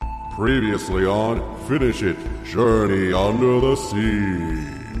Previously on Finish It, Journey Under the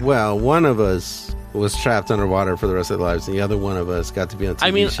Sea. Well, one of us was trapped underwater for the rest of their lives, and the other one of us got to be on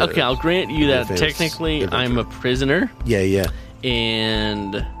TV show. Okay, I'll grant you that technically I'm a prisoner. Yeah.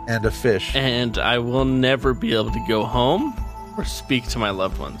 And a fish. And I will never be able to go home or speak to my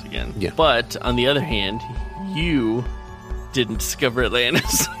loved ones again. Yeah. But, on the other hand, you didn't discover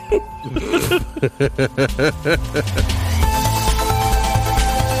Atlantis.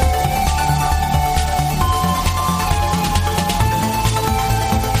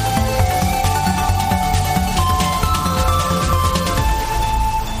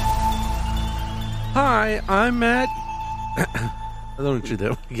 Hi, I'm Matt. I don't want to do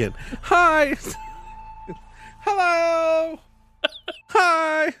that again. Hi. Hello.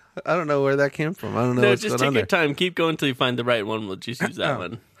 Hi. I don't know where that came from. I don't know what's just going on take your there. time. Keep going until you find the right one. We'll just use that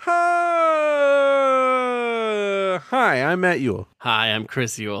one. Hi, I'm Matt Ewell. Hi, I'm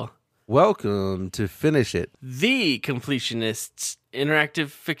Chris Ewell. Welcome to Finish It. The Completionists Interactive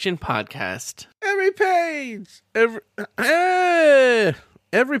Fiction Podcast. Every page. Every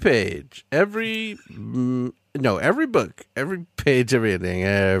page. Every book. Every page, everything.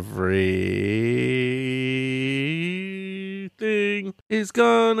 Everything is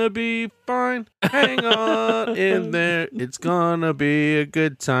gonna be fine. Hang on in there. It's gonna be a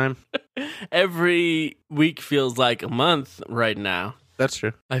good time. Every week feels like a month right now. That's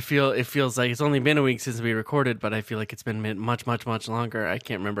true. It feels like it's only been a week since we recorded, but I feel like it's been much, much, much longer. I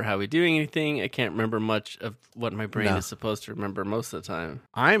can't remember how we're doing anything. I can't remember much of what my brain is supposed to remember most of the time.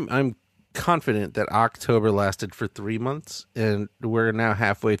 I'm confident that October lasted for 3 months, and we're now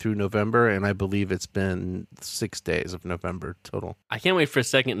halfway through November, and I believe it's been 6 days of November total. I can't wait for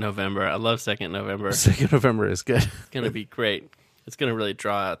 2nd November. I love 2nd November. 2nd November is good. It's going to be great. It's going to really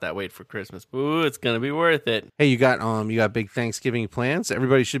draw out that wait for Christmas. Ooh, it's going to be worth it. Hey, you got big Thanksgiving plans?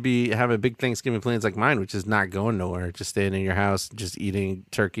 Everybody should be having big Thanksgiving plans like mine, which is not going nowhere. Just staying in your house, just eating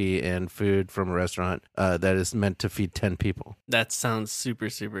turkey and food from a restaurant that is meant to feed 10 people. That sounds super,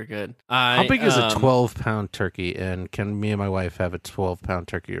 super good. How big is a 12-pound turkey? And can me and my wife have a 12-pound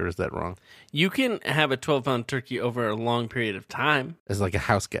turkey, or is that wrong? You can have a 12-pound turkey over a long period of time. As like a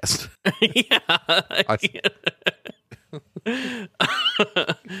house guest. Yeah.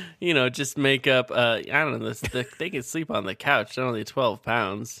 Just make up. I don't know. They can sleep on the couch. They're only 12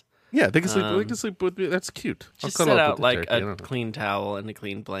 pounds. Yeah, they can sleep. They can sleep with me. That's cute. Just set out like a clean towel and a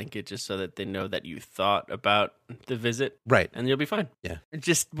clean blanket, just so that they know that you thought about the visit. Right, and you'll be fine. Yeah.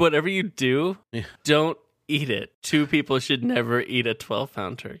 Just whatever you do, don't eat it. 2 people should never eat a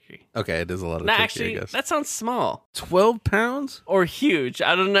 12-pound turkey. Okay, it is a lot of turkey, actually, I guess. that sounds small. 12 pounds? Or huge.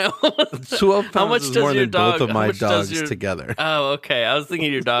 I don't know. 12 pounds how much is does more your than dog, both of my dogs your, together. Oh, okay. I was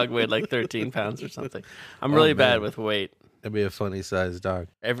thinking your dog weighed like 13 pounds or something. I'm really bad with weight. That'd be a funny-sized dog.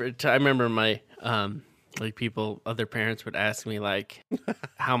 Every time I remember my... other parents would ask me like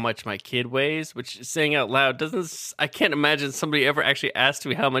how much my kid weighs, which saying out loud I can't imagine somebody ever actually asked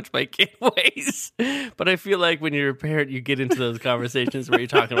me how much my kid weighs. But I feel like when you're a parent, you get into those conversations where you're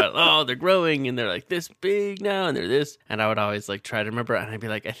talking about, oh, they're growing and they're like this big now and they're this. And I would always like try to remember, and I'd be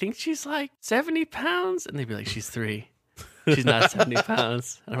like, I think she's like 70 pounds. And they'd be like, she's 3. She's not 70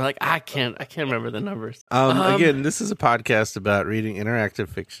 pounds. And I'm like, I can't remember the numbers. Again, this is a podcast about reading interactive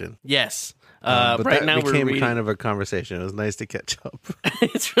fiction. Yes. But right that now became we're kind of a conversation. It was nice to catch up.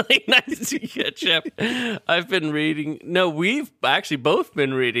 It's really nice to catch up. I've been reading. No, we've actually both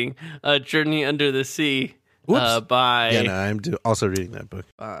been reading Journey Under the Sea by... Yeah, no, I'm also reading that book.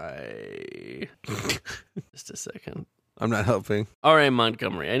 By... Just a second. I'm not helping. R.A.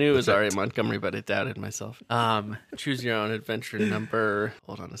 Montgomery. I knew it was R.A. Montgomery, but I doubted myself. Choose Your Own Adventure number...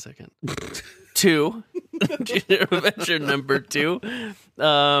 Hold on a second. 2. Adventure number 2.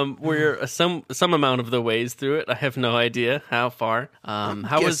 We're some amount of the ways through it. I have no idea how far.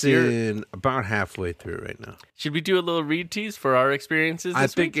 How was your... about halfway through right now. Should we do a little read tease for our experiences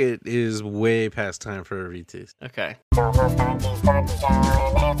this week? It is way past time for a read tease. Okay.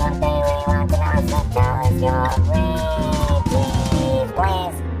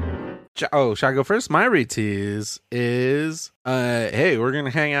 Shall I go first? My read tease is, hey, we're going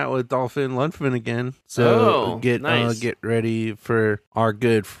to hang out with Dolphin Lunfman again. So nice. Get ready for our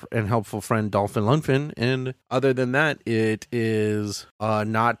good and helpful friend Dolphin Lunfman. And other than that, it is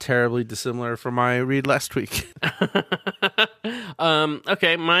not terribly dissimilar from my read last week.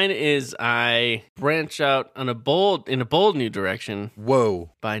 Okay, mine is I branch out in a bold new direction. Whoa.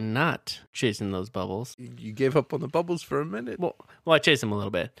 By not chasing those bubbles. You gave up on the bubbles for a minute. Well, I chase them a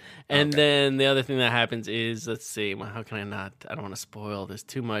little bit. And then the other thing that happens is, let's see, how can I don't want to spoil this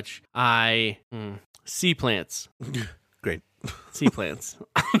too much. Sea plants. Great. Sea plants.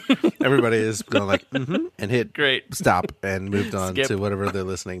 Everybody is going like, mm-hmm, and hit Great. stop and moved on Skip. to whatever they're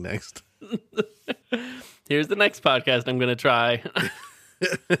listening next. Here's the next podcast I'm going to try.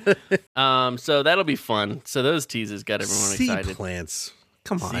 So that'll be fun. So those teases got everyone excited. Sea plants.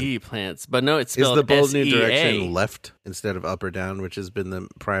 Come on. Sea plants. But no, it's Is spelled the bold new SEA. direction left instead of up or down, which has been the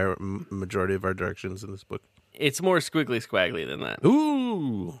prior majority of our directions in this book? It's more squiggly squaggly than that.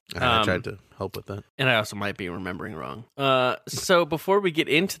 Ooh. I tried to help with that. And I also might be remembering wrong. So before we get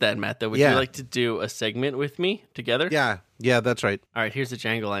into that, Matt, though, would Yeah. you like to do a segment with me together? Yeah, that's right. All right, here's a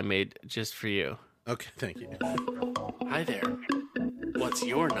jangle I made just for you. Okay, thank you. Hi there. What's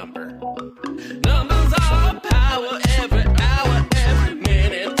your number? Numbers are power every hour, every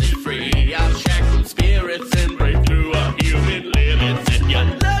minute is free. I'll shackle spirits and break through our human limits. And you're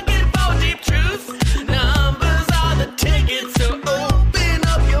looking for deep truth. Numbers are the ticket, so open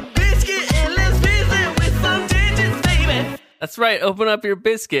up your biscuit and let's visit with some digits, baby. That's right. Open up your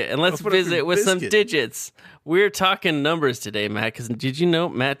biscuit and let's Open up your visit with some biscuit. digits. We're talking numbers today, Matt, because did you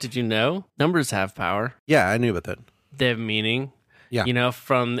know? Numbers have power. Yeah, I knew about that. They have meaning. Yeah. You know,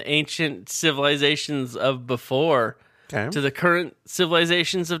 from the ancient civilizations of before Okay. to the current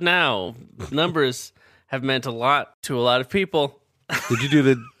civilizations of now, numbers have meant a lot to a lot of people. Did you do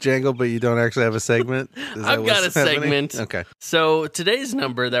the jangle, but you don't actually have a segment? Is that I've got what's a happening? segment. Okay. So today's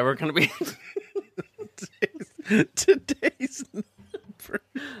number that we're going to be... Today's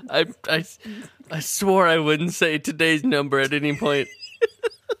I swore I wouldn't say today's number at any point.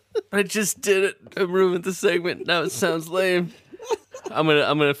 I just did it. I ruined the segment. Now it sounds lame. I'm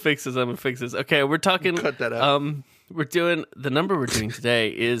gonna fix this. Okay, we're talking. Cut that out. We're doing the number we're doing today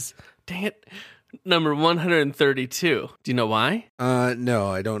is, dang it, number 132. Do you know why? No,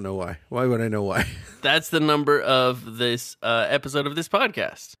 I don't know why. Why would I know why? That's the number of this episode of this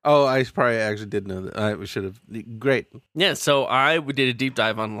podcast. Oh, I probably actually did know that. I should have. Great. Yeah, so I did a deep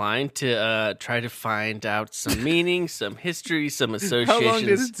dive online to try to find out some meaning, some history, some associations. How long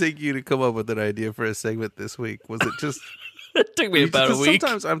did it take you to come up with an idea for a segment this week? Was it just... It took me about a week.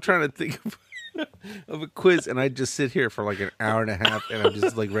 Sometimes I'm trying to think of a quiz, and I just sit here for like an hour and a half, and I'm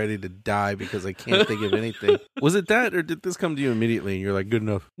just like ready to die because I can't think of anything. Was it that, or did this come to you immediately, and you're like, good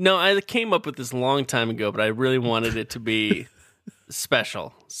enough? No, I came up with this a long time ago, but I really wanted it to be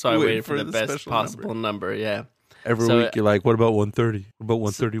special, so I Wait waited for for the the best special possible number. Yeah. Every So, week you're like, what about 130? What about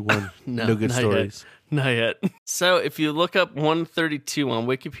 131? No good not stories. Yet. Not yet. So if you look up 132 on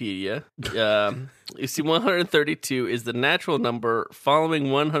Wikipedia, you see 132 is the natural number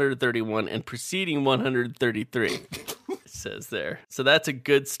following 131 and preceding 133. It says there. So that's a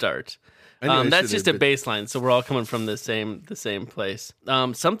good start. I knew I That's should just a have baseline, so we're all coming from the same place.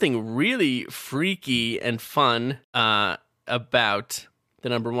 Something really freaky and fun about the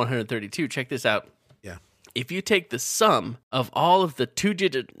number 132. Check this out. Yeah. If you take the sum of all of the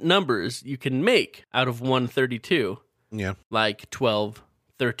two-digit numbers you can make out of 132, Yeah. like 12,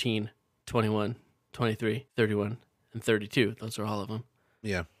 13, 21, 23, 31, and 32, those are all of them.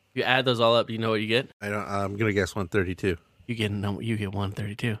 Yeah. If you add those all up, you know what you get? I'm going to guess 132. You get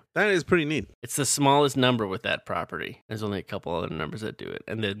 132. That is pretty neat. It's the smallest number with that property. There's only a couple other numbers that do it,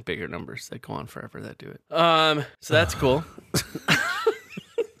 and then bigger numbers that go on forever that do it. So that's cool.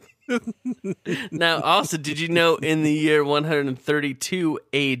 Now, also, did you know in the year 132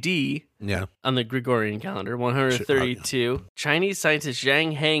 AD, Yeah. on the Gregorian calendar, 132, Chinese scientist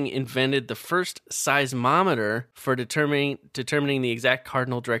Zhang Heng invented the first seismometer for determining the exact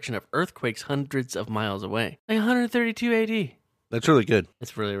cardinal direction of earthquakes hundreds of miles away. Like 132 AD. That's really good.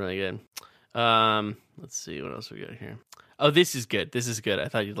 It's really, really good. Let's see what else we got here. Oh, this is good. This is good. I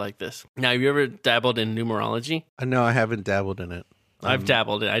thought you'd like this. Now, have you ever dabbled in numerology? No, I haven't dabbled in it. I've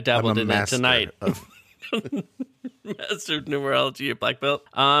dabbled in it. I dabbled in it master tonight. of- Master of numerology at Black Belt.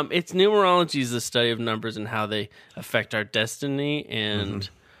 It's numerology is the study of numbers and how they affect our destiny and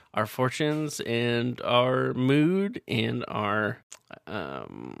our fortunes and our mood and our I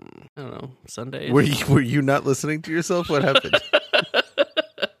don't know, Sundays. Were you not listening to yourself? What happened?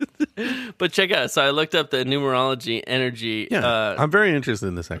 But check out. So I looked up the numerology energy Yeah. I'm very interested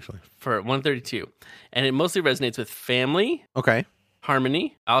in this, actually. for 132, and it mostly resonates with family, Okay.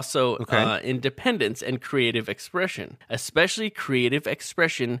 harmony, also Okay. independence and creative expression, especially creative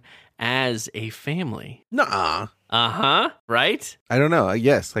expression as a family. Nah. Right? I don't know.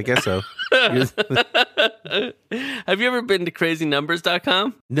 Yes, I guess so. Have you ever been to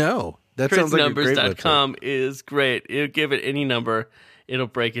crazynumbers.com? No. That sounds like a great website. Crazynumbers.com is great. It'll give it any number. It'll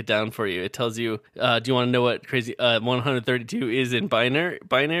break it down for you. It tells you, do you want to know what 132 is in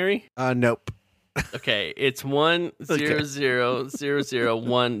binary? Nope. Okay, it's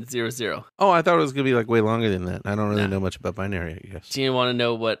 100000100. Oh, I thought it was going to be like way longer than that. I don't really know much about binary, I guess. Do you want to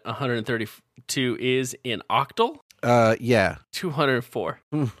know what 132 is in octal? Yeah. 204.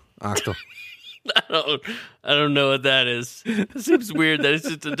 Octal. I don't know what that is. It seems weird that it's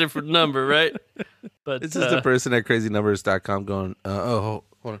just a different number, right? But This is the person at crazynumbers.com going, hold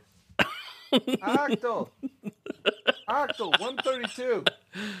on. Octal. Octal, 132.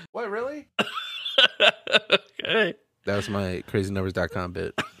 What, really? Okay. That was my crazynumbers.com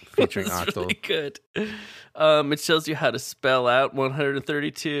bit featuring That's Octal. really good. It shows you how to spell out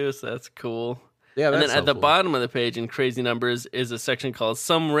 132, so that's cool. Yeah, And that's then at the helpful. bottom of the page in Crazy Numbers is a section called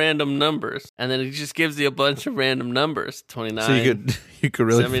Some Random Numbers. And then it just gives you a bunch of random numbers. 29, So you could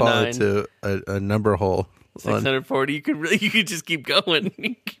really fall 79. into a number hole. 640. You could just keep going.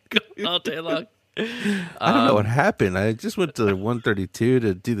 You could keep going all day long. I don't know what happened. I just went to 132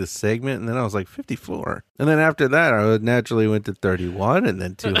 to do the segment, and then I was like 54. And then after that, I naturally went to 31, and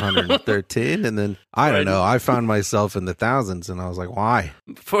then 213, and then, I don't know, I found myself in the thousands, and I was like, why?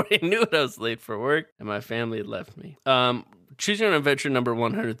 Before I knew it, I was late for work, and my family had left me. Choose Your Own Adventure number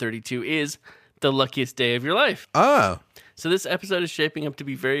 132 is the luckiest day of your life. Oh, So this episode is shaping up to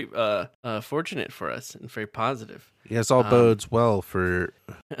be very fortunate for us and very positive. yes, all bodes well for...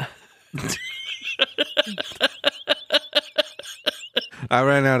 I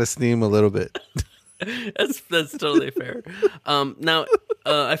ran out of steam a little bit. That's totally fair. Now,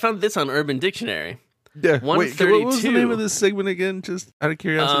 I found this on Urban Dictionary. Yeah. Wait, what was the 132. name of this segment again? Just out of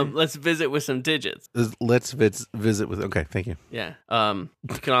curiosity. Let's visit with some digits. Let's visit with... Okay, thank you. Yeah. You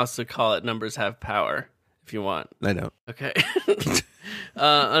can also call it Numbers Have Power if you want. I know. Okay.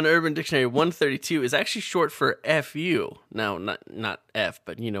 On Urban Dictionary, 132 is actually short for FU. Now, not F,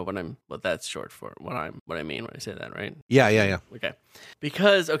 but you know what that's short for. What I mean when I say that, right? Yeah. Okay.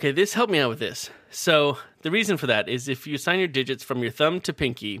 Because, this helped me out with this. So the reason for that is if you assign your digits from your thumb to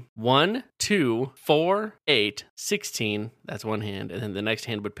pinky, 1, 2, 4, 8, 16, that's one hand, and then the next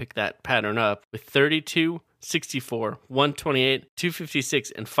hand would pick that pattern up with 32, 64, 128,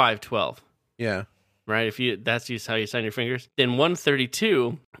 256, and 512. Yeah. Right? That's just how you sign your fingers. Then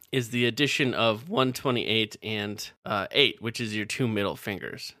 132 is the addition of 128 and 8, which is your two middle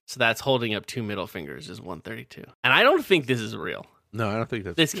fingers. So that's holding up two middle fingers is 132. And I don't think this is real. No, I don't think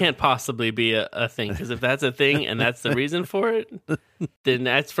that's... This can't possibly be a thing, because if that's a thing and that's the reason for it, then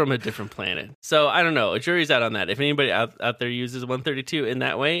that's from a different planet. So I don't know. A jury's out on that. If anybody out there uses 132 in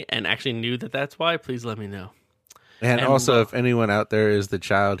that way and actually knew that that's why, please let me know. And also, if anyone out there is the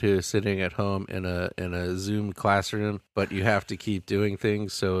child who is sitting at home in a Zoom classroom, but you have to keep doing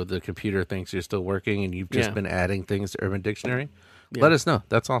things so the computer thinks you're still working, and you've just been adding things to Urban Dictionary, let us know.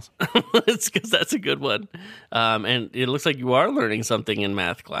 That's awesome. It's because that's a good one. And it looks like you are learning something in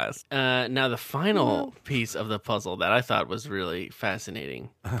math class. Now, the final piece of the puzzle that I thought was really fascinating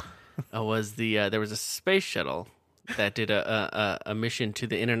was there was a space shuttle that did a mission to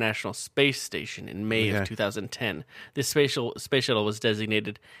the International Space Station in May of 2010. This space shuttle was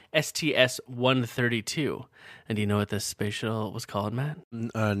designated STS-132. And do you know what this space shuttle was called, Matt?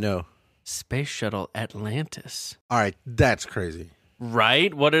 No. Space Shuttle Atlantis. All right, that's crazy.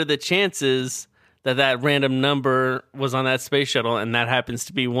 Right? What are the chances that random number was on that space shuttle, and that happens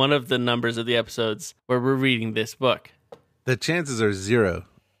to be one of the numbers of the episodes where we're reading this book? The chances are zero.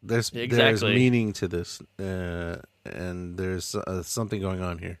 There's meaning to this, and there's something going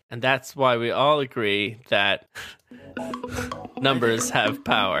on here. And that's why we all agree that numbers have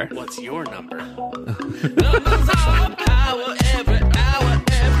power. What's your number? Numbers have power every hour,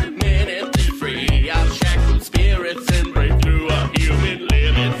 every minute is free. I'll shackle spirits and break through our human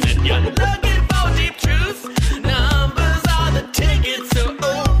limits. And you're looking for deep truth. Numbers are the tickets, so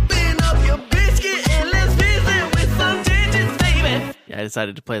open up your biscuit and let's visit with some digits, baby. Yeah, I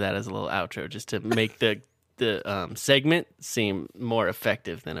decided to play that as a little outro just to make the segment seem more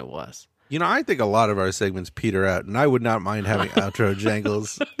effective than it was. You know, I think a lot of our segments peter out, and I would not mind having outro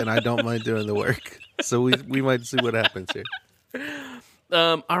jangles, and I don't mind doing the work. So we might see what happens here.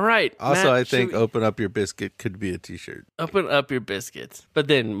 All right. Also, Matt, I think Open Up Your Biscuit could be a t-shirt. Open up your biscuits. But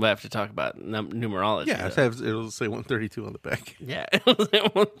then we'll have to talk about numerology. Yeah, it'll say 132 on the back. Yeah.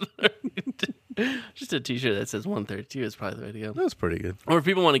 Just a t-shirt that says 132 is probably the way to go. That's pretty good. Or if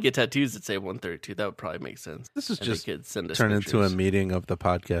people want to get tattoos that say 132, that would probably make sense. This is And just they could send us turn into a pictures. meeting of the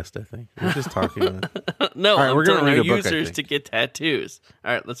podcast, I think. We're just talking. No, right, I'm we're gonna telling our read a book, I users think. to get tattoos.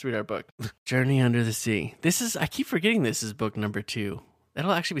 All right, let's read our book. Journey Under the Sea. I keep forgetting this is book number 2.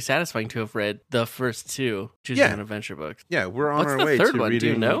 That'll actually be satisfying to have read the first 2 Choose Your Own Adventure books. Yeah, we're on What's our the way third to one? Do reading.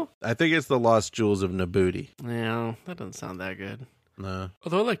 you know? I think it's The Lost Jewels of Nabuti. Yeah, that doesn't sound that good. No.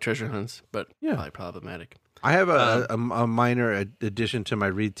 Although I like treasure hunts, but Yeah. probably problematic. I have a minor addition to my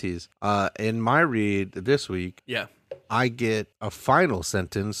read tease. In my read this week, Yeah. I get a final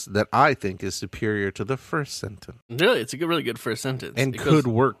sentence that I think is superior to the first sentence Really, it's a really good first sentence. and It could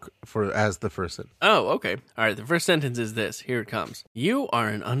goes- work as the first sentence. Oh, okay. All right. The first sentence is this. Here it comes. You are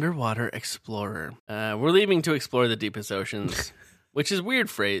an underwater explorer. We're leaving to explore the deepest oceans, which is weird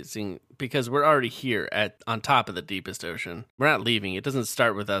phrasing because we're already here on top of the deepest ocean. We're not leaving. It doesn't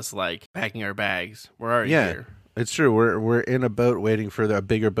start with us like packing our bags. We're already here. It's true. We're in a boat waiting for a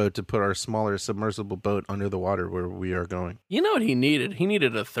bigger boat to put our smaller submersible boat under the water where we are going. You know what he needed? He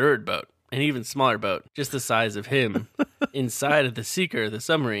needed a third boat, an even smaller boat, just the size of him, inside of the Seeker, the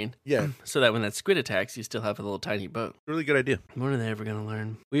submarine. Yeah. So that when that squid attacks, you still have a little tiny boat. Really good idea. When are they ever going to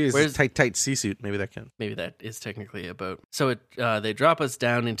learn? We use Where's- a tight sea suit. Maybe that can. Maybe that is technically a boat. So they drop us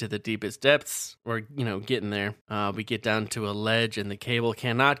down into the deepest depths. We're, getting there. We get down to a ledge, and the cable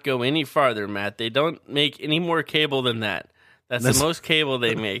cannot go any farther, Matt. They don't make any more cable than that. That's the most cable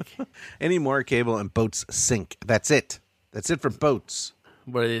they make. Any more cable and boats sink. That's it. That's it for boats.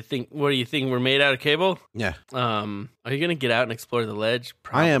 What do you think? We're made out of cable? Yeah. Are you going to get out and explore the ledge?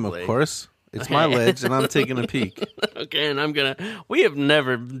 Probably. I am, of course. It's my ledge, and I'm taking a peek. Okay, and we have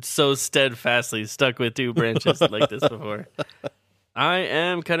never so steadfastly stuck with two branches like this before. I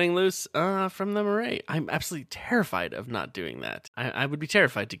am cutting loose from the moray. I'm absolutely terrified of not doing that. I would be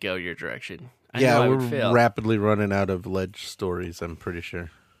terrified to go your direction. I know I would we're fail. rapidly running out of ledge stories, I'm pretty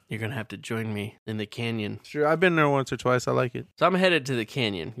sure. You're going to have to join me in the canyon. Sure, I've been there once or twice. I like it. So I'm headed to the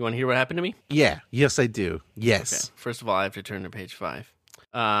canyon. You want to hear what happened to me? Yeah. Yes, I do. Yes. Okay. First of all, I have to turn to page 5.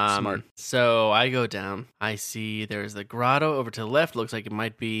 Smart. So I go down. I see there's the grotto over to the left. Looks like it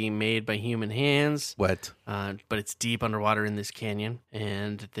might be made by human hands. What? But it's deep underwater in this canyon.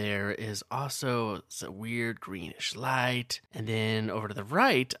 And there is also a weird greenish light. And then over to the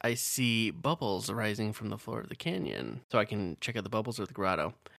right, I see bubbles arising from the floor of the canyon. So I can check out the bubbles or the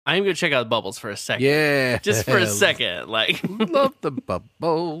grotto. I'm going to check out the bubbles for a second. Yeah. Just for a second. Love the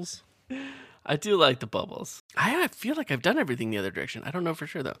bubbles. I do like the bubbles. I feel like I've done everything the other direction. I don't know for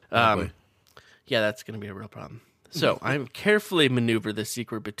sure, though. Probably. Yeah, that's going to be a real problem. So I'm carefully maneuver the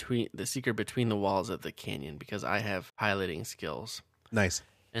seeker between the walls of the canyon because I have piloting skills. Nice.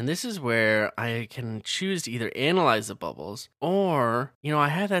 And this is where I can choose to either analyze the bubbles or, I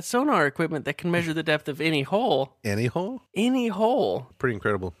have that sonar equipment that can measure the depth of any hole. Any hole? Any hole. Pretty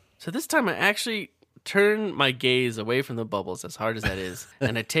incredible. So this time I actually turn my gaze away from the bubbles, as hard as that is,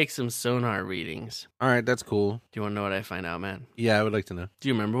 and I take some sonar readings. All right, that's cool. Do you want to know what I find out, man? Yeah, I would like to know. Do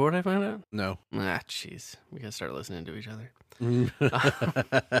you remember what I found out? No. Jeez. We gotta start listening to each other.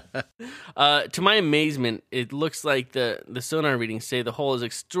 To my amazement, it looks like the sonar readings say the hole is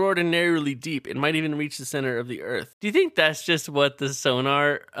extraordinarily deep. It might even reach the center of the earth. Do you think that's just what the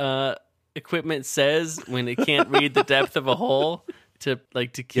sonar equipment says when it can't read the depth of a hole to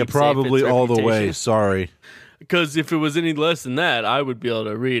keep Yeah, safe probably its all the way. reputation? Sorry. Because if it was any less than that, I would be able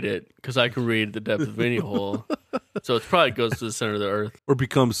to read it because I can read the depth of any hole. So it probably goes to the center of the earth. Or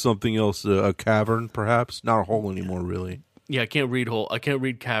becomes something else, a cavern, perhaps. Not a hole anymore, really. Yeah, I can't read hole. I can't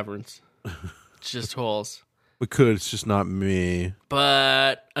read caverns. It's just holes. We could. It's just not me.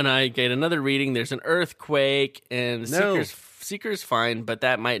 And I get another reading. There's an earthquake, and No. Seeker's fine, but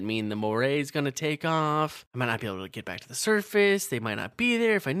that might mean the moray is going to take off. I might not be able to get back to the surface. They might not be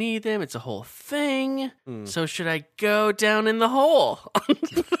there if I need them. It's a whole thing. So should I go down in the hole?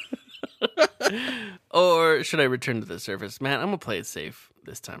 Or should I return to the surface? Man, I'm going to play it safe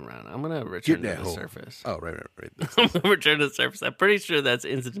this time around. I'm going to return to that the hole. surface. Oh, right. I'm going to return to the surface. I'm pretty sure that's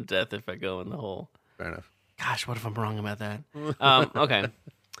instant death if I go in the hole. Fair enough. Gosh, what if I'm wrong about that? Okay.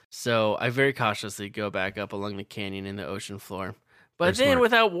 So I very cautiously go back up along the canyon in the ocean floor. But Very then, smart.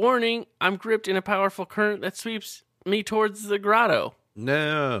 without warning, I'm gripped in a powerful current that sweeps me towards the grotto.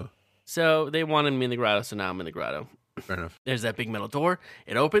 No. So they wanted me in the grotto, so now I'm in the grotto. Fair enough. There's that big metal door.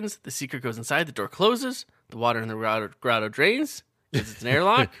 It opens. The seeker goes inside. The door closes. The water in the grotto drains because it's an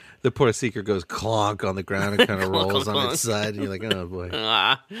airlock. The poor seeker goes clonk on the ground and kind of Clonk, rolls on clonk. its side. And you're like, oh, boy.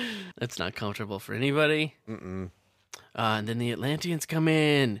 That's not comfortable for anybody. And then the Atlanteans come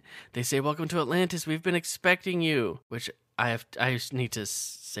in. They say, "Welcome to Atlantis. We've been expecting you." Which I just need to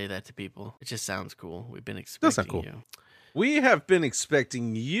say that to people. It just sounds cool. We've been expecting sound cool. you. We have been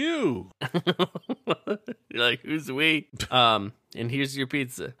expecting you. You're like, who's we? And here's your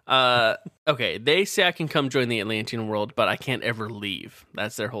pizza. Okay, they say I can come join the Atlantean world, but I can't ever leave.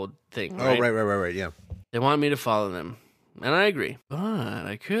 That's their whole thing. Oh, right. Yeah. They want me to follow them. And I agree. But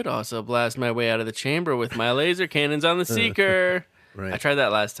I could also blast my way out of the chamber with my laser cannons on the Seeker. Right. I tried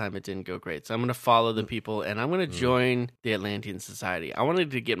that last time. It didn't go great. So I'm going to follow the people, and I'm going to join the Atlantean Society. I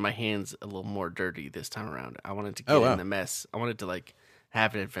wanted to get my hands a little more dirty this time around. I wanted to get in the mess. I wanted to, like,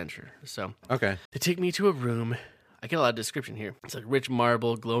 have an adventure. So Okay. they take me to a room. I get a lot of description here. It's like rich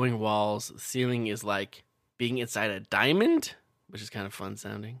marble, glowing walls. The ceiling is like being inside a diamond, which is kind of fun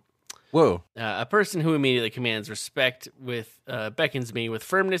sounding. Whoa. A person who immediately commands respect beckons me with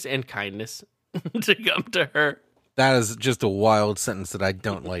firmness and kindness to come to her. That is just a wild sentence that I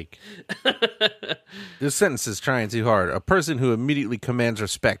don't like. This sentence is trying too hard. A person who immediately commands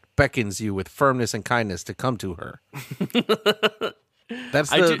respect beckons you with firmness and kindness to come to her. That's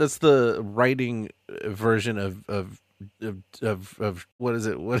the writing version of what is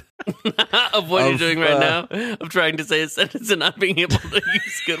it? What of what you're doing right now? Of trying to say a sentence and not being able to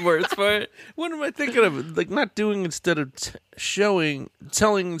use good words for it. What am I thinking of? Like not doing instead of showing,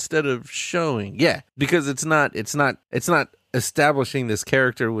 telling instead of showing. Yeah, because it's not establishing this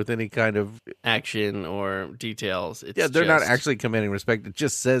character with any kind of action or details. They're not actually commanding respect. It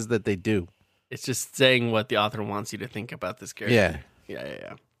just says that they do. It's just saying what the author wants you to think about this character. Yeah.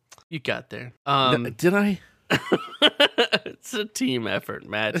 You got there. Did I? It's a team effort,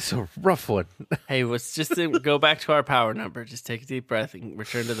 Matt. It's a rough one. Hey, let's just go back to our power number. Just take a deep breath and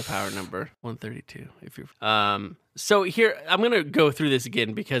return to the power number 132. If you're so here, I'm gonna go through this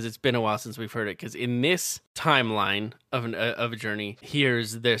again because it's been a while since we've heard it. Because in this timeline of a journey,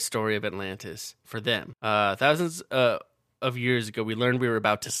 here's their story of Atlantis for them. Thousands of years ago, we learned we were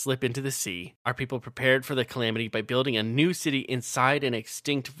about to slip into the sea. Our people prepared for the calamity by building a new city inside an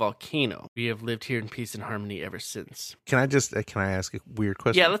extinct volcano. We have lived here in peace and harmony ever since. Can I ask a weird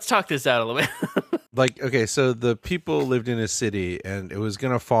question? Yeah, let's talk this out a little bit. Like, okay, so the people lived in a city and it was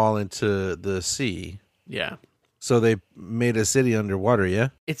going to fall into the sea. Yeah. So they made a city underwater, yeah?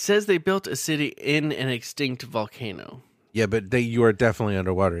 It says they built a city in an extinct volcano. Yeah, but you are definitely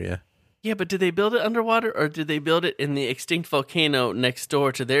underwater, yeah? Yeah, but did they build it underwater, or did they build it in the extinct volcano next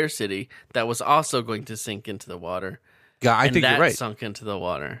door to their city that was also going to sink into the water? Yeah, I think you're right. Sunk into the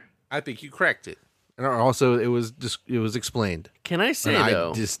water. I think you cracked it. And also, it was explained. Can I say, and though?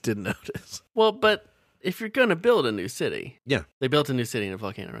 I just didn't notice. Well, but if you're going to build a new city. Yeah. They built a new city in a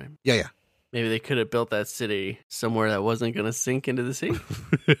volcano, right? Yeah. Maybe they could have built that city somewhere that wasn't going to sink into the sea.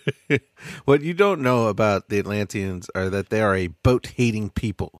 What you don't know about the Atlanteans are that they are a boat-hating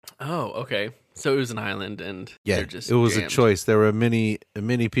people. Oh, okay. So it was an island, and they're just it was jammed. a choice. There were many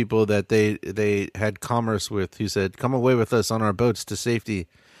people that they had commerce with who said, "Come away with us on our boats to safety,"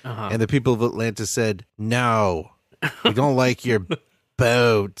 and the people of Atlantis said, "No, we don't like your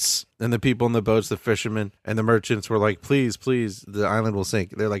boats." And the people in the boats, the fishermen and the merchants, were like, "Please, the island will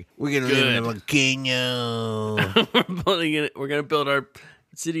sink." They're like, "We're gonna live in a volcano. We're gonna build our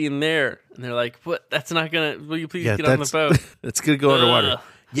city in there." And they're like, "What? That's not gonna. Will you please get on the boat? It's gonna go underwater."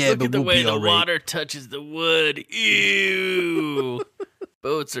 Yeah, look but at the way the right. water touches the wood. Ew.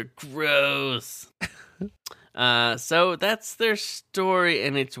 Boats are gross. So that's their story,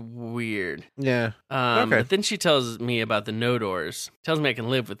 and it's weird. Yeah. Okay. But then she tells me about the Nodors. Tells me I can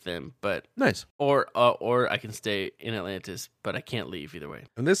live with them, but nice. Or I can stay in Atlantis, but I can't leave either way.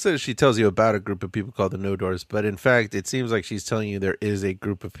 And this says she tells you about a group of people called the Nodors, but in fact, it seems like she's telling you there is a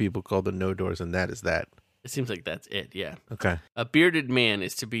group of people called the Nodors, and that is that. It seems like that's it. Yeah. Okay. A bearded man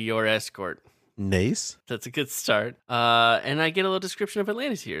is to be your escort. Nice. That's a good start. And I get a little description of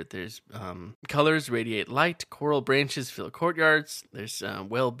Atlantis here. There's colors radiate light, coral branches fill courtyards. There's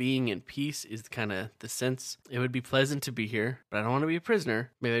well-being and peace is kind of the sense. It would be pleasant to be here, but I don't want to be a prisoner.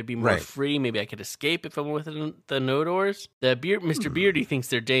 Maybe I'd be more free. Maybe I could escape if I'm with the Nodors. Mr. Beardy thinks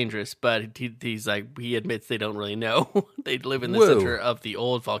they're dangerous, but he's like, he admits they don't really know. They live in the center of the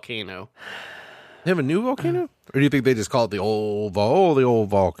old volcano. They have a new volcano? Or do you think they just call it the old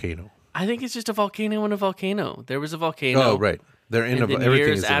volcano? I think it's just a volcano in a volcano. There was a volcano. Oh, right. They're in and everything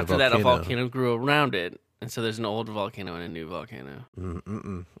years is after in a volcano. that, a volcano grew around it. And so there's an old volcano and a new volcano.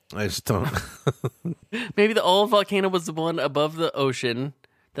 I just don't. Maybe the old volcano was the one above the ocean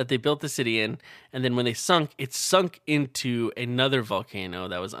that they built the city in. And then when they sunk, it sunk into another volcano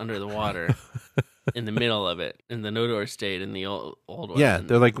that was under the water. In the middle of it, and the Nodor stayed in the old one. Yeah,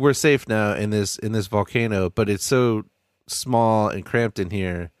 they're like, we're safe now in this volcano, but it's so small and cramped in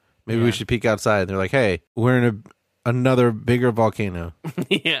here. Maybe we should peek outside. And they're like, hey, we're in another bigger volcano.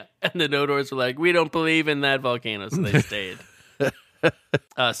 Yeah, and the Nodors were like, we don't believe in that volcano, so they stayed.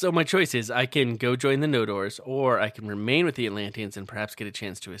 So my choice is I can go join the Nodors, or I can remain with the Atlanteans and perhaps get a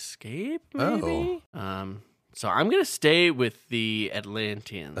chance to escape. Maybe. So I'm going to stay with the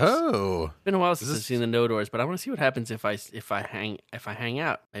Atlanteans. Oh. It's been a while since I've seen the Nodors, but I want to see what happens if I hang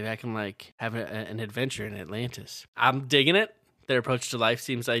out. Maybe I can like have an adventure in Atlantis. I'm digging it. Their approach to life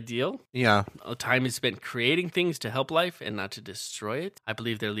seems ideal. Yeah. Time is spent creating things to help life and not to destroy it. I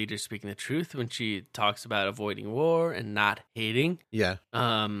believe their leader's speaking the truth when she talks about avoiding war and not hating. Yeah.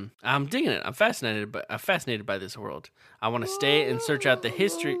 I'm digging it. I'm fascinated by this world. I want to stay and search out the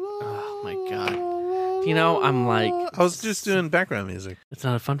history. Oh my god. You know, I'm like, I was just doing background music. it's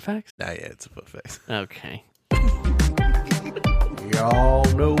not a fun fact? Nah, yeah, it's a fun fact. Okay. Y'all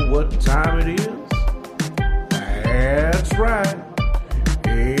know what time it is? That's right.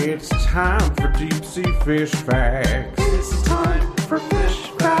 It's time for deep sea fish facts. It's time for fish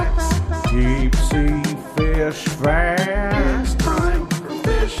facts. Deep sea fish facts. It's time for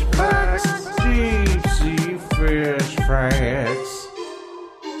fish facts. Deep sea fish facts.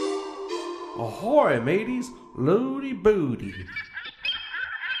 Ahoy, mateys. Loody booty.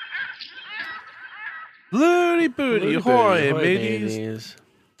 Loody booty, ahoy, Ahoy, mateys.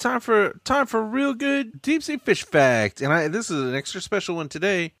 Time for real good deep sea fish fact. And this is an extra special one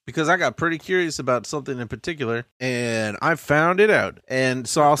today because I got pretty curious about something in particular and I found it out. And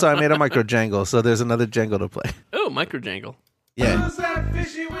so also I made a micro jangle, so there's another jangle to play. Oh, microjangle. Yeah. Who's that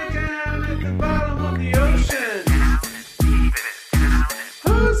fishy way down at the bottom of the ocean?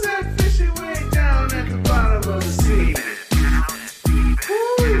 Who's that fishy way down at the bottom of the sea?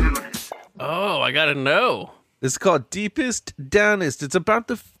 Woo. Oh, I gotta know. It's called Deepest Downest. It's about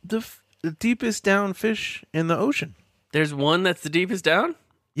the deepest down fish in the ocean. There's one that's the deepest down?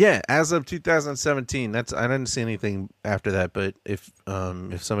 Yeah, as of 2017. I didn't see anything after that, but if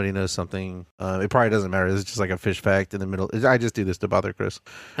somebody knows something, it probably doesn't matter. It's just like a fish fact in the middle. I just do this to bother Chris.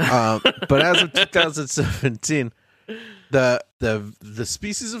 But as of 2017, the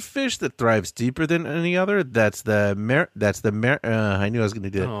species of fish that thrives deeper than any other, I knew I was going to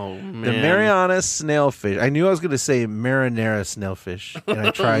do it. Oh, man. The Mariana snailfish. I knew I was going to say marinara snailfish, and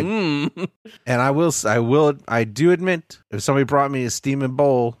I tried. And I do admit, if somebody brought me a steaming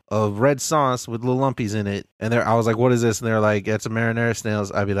bowl of red sauce with little lumpies in it, and I was like, "What is this?" And they're like, "It's a marinara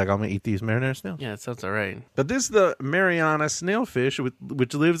snails." I'd be like, "I'm gonna eat these marinara snails." Yeah, it sounds all right. But this is the Mariana snailfish,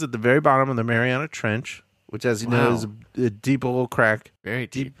 which lives at the very bottom of the Mariana Trench, which, as you know, is a deep old crack. Very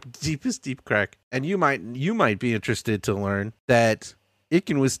deep. Deepest deep crack. And you might be interested to learn that it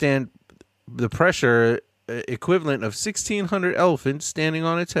can withstand the pressure equivalent of 1,600 elephants standing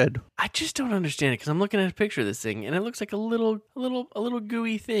on its head. I just don't understand it because I'm looking at a picture of this thing and it looks like a little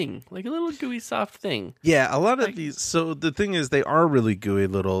gooey thing, like a little gooey soft thing. Yeah, a lot of these. So the thing is, they are really gooey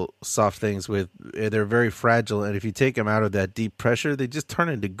little soft things. They're very fragile, and if you take them out of that deep pressure, they just turn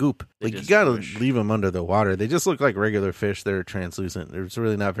into goop. Like you gotta leave them under the water. They just look like regular fish. They're translucent. It's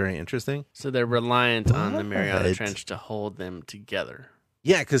really not very interesting. So they're reliant on the Mariana Trench to hold them together.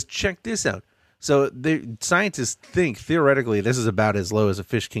 Yeah, because check this out. So scientists think, theoretically, this is about as low as a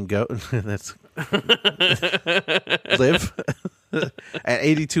fish can go. That's live at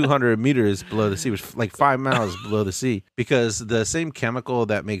 8,200 meters below the sea, which is like 5 miles below the sea. Because the same chemical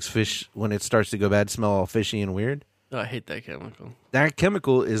that makes fish, when it starts to go bad, smell all fishy and weird. Oh, I hate that chemical. That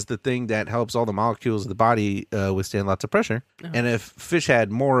chemical is the thing that helps all the molecules of the body withstand lots of pressure. Oh. And if fish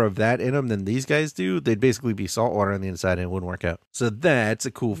had more of that in them than these guys do, they'd basically be salt water on the inside and it wouldn't work out. So that's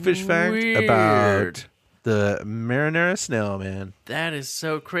a cool fish fact about the marinara snail, man. That is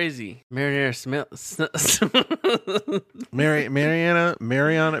so crazy. Marinara snail. Mariana Not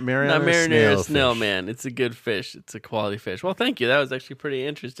marinara snail, fish. man. It's a good fish. It's a quality fish. Well, thank you. That was actually pretty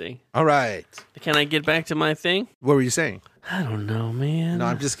interesting. All right. Can I get back to my thing? What were you saying? I don't know, man. No,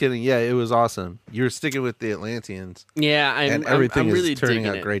 I'm just kidding. Yeah, it was awesome. You were sticking with the Atlanteans. Yeah, and everything I'm really is turning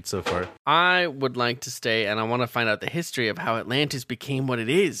out it. great so far. I would like to stay, and I want to find out the history of how Atlantis became what it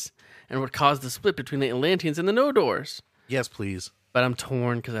is, and what caused the split between the Atlanteans and the Noldors. Yes, please. But I'm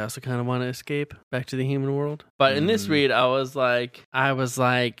torn because I also kind of want to escape back to the human world. But in this read, I was like,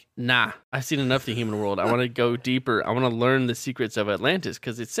 nah, I've seen enough of the human world. I want to go deeper. I want to learn the secrets of Atlantis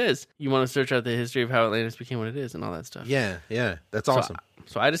because it says you want to search out the history of how Atlantis became what it is and all that stuff. Yeah, that's awesome.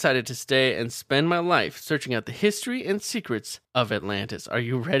 So I decided to stay and spend my life searching out the history and secrets of Atlantis. Are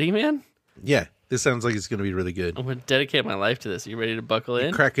you ready, man? Yeah. This sounds like it's going to be really good. I'm going to dedicate my life to this. Are you ready to buckle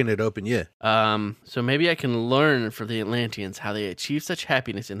in? Cracking it open, yeah. So maybe I can learn from the Atlanteans how they achieve such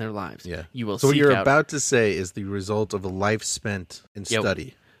happiness in their lives. Yeah. You will so what you're out... about to say is the result of a life spent in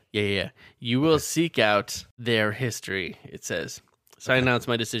study. Yeah. You will seek out their history, it says. So I announced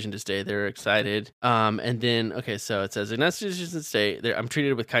my decision to stay. They're excited. And then, so it says, announced decision to stay. I'm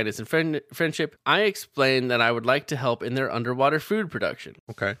treated with kindness and friendship. I explained that I would like to help in their underwater food production.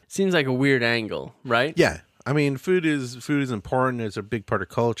 Okay. Seems like a weird angle, right? Yeah. I mean, food is important. It's a big part of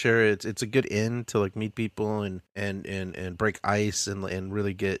culture. It's a good in to like meet people and break ice and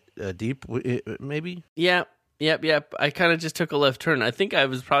really get deep, maybe. Yeah. Yep. I kind of just took a left turn. I think I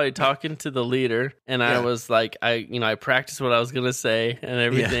was probably talking to the leader, and I was like, I practiced what I was gonna say and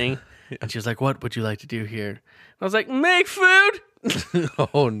everything. Yeah. And she was like, "What would you like to do here?" I was like, "Make food."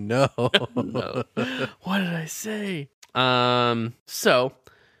 Oh no. No. What did I say? So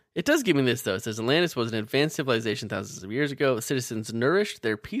it does give me this, though. It says Atlantis was an advanced civilization thousands of years ago. Citizens nourished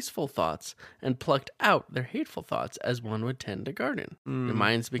their peaceful thoughts and plucked out their hateful thoughts as one would tend a garden. Their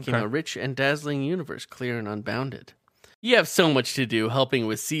minds became a rich and dazzling universe, clear and unbounded. You have so much to do, helping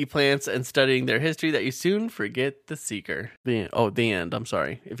with sea plants and studying their history, that you soon forget the seeker. The end. I'm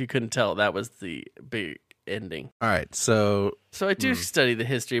sorry. If you couldn't tell, that was the big ending. All right, so I do study the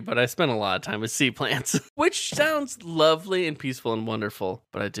history, but I spent a lot of time with sea plants, which sounds lovely and peaceful and wonderful,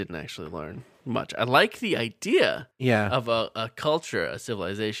 but I didn't actually learn much. I like the idea of a culture, a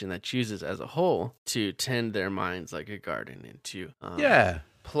civilization that chooses as a whole to tend their minds like a garden and to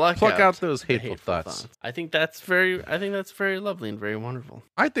pluck out those hateful thoughts. I think that's very lovely and very wonderful.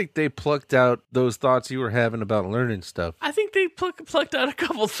 I think they plucked out those thoughts you were having about learning stuff. I think they plucked out a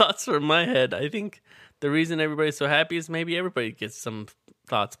couple thoughts from my head. I think the reason everybody's so happy is maybe everybody gets some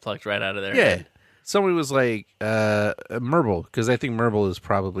thoughts plucked right out of their head. Somebody was like, Merble, because I think Merble is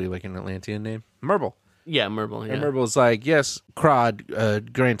probably like an Atlantean name. Merble. Yeah, Merble. Yeah. And Merble's like, yes, Crod,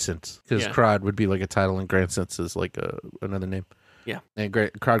 Grandsense, because Crod would be like a title and Grandsense is like another name. Yeah. And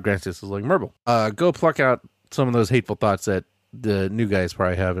Crod Grandsense is like Merble. Go pluck out some of those hateful thoughts that the new guys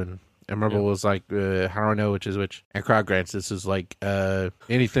probably have. And Merble was like, how do I know which is which? And Crod Grandsense is like,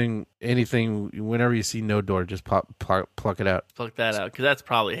 anything, whenever you see no door, just pluck it out. Pluck that out, because that's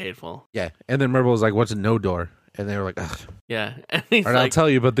probably hateful. Yeah. And then Merble was like, what's a no door? And they were like, ugh. Yeah. And I'll tell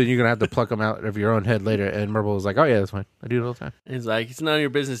you, but then you're going to have to pluck them out of your own head later. And Merble was like, oh, yeah, that's fine. I do it all the time. He's like, it's none of your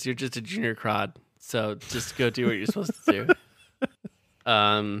business. You're just a junior Crod. So just go do what you're supposed to do.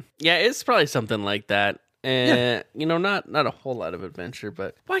 It's probably something like that. And, not a whole lot of adventure,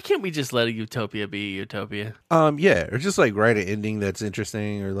 but why can't we just let a utopia be a utopia? Or just like write an ending that's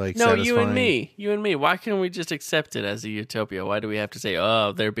interesting or like satisfying. You and me. Why can't we just accept it as a utopia? Why do we have to say,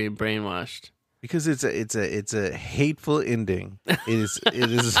 oh, they're being brainwashed? Because it's a hateful ending. It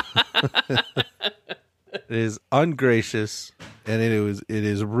is ungracious, and it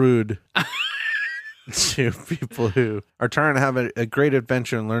is rude to people who are trying to have a great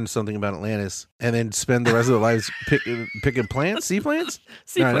adventure and learn something about Atlantis, and then spend the rest of their lives picking plants, sea plants.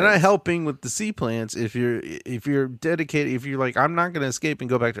 They're not helping with the sea plants. If you're dedicated, if you're like, I'm not going to escape and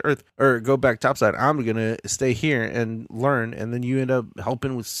go back to Earth or go back topside, I'm going to stay here and learn, and then you end up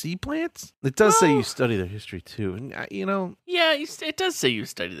helping with sea plants. It does say you study their history too, and Yeah, it does say you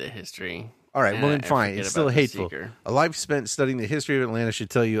study the history. All right, well then fine. It's still hateful. A life spent studying the history of Atlantis should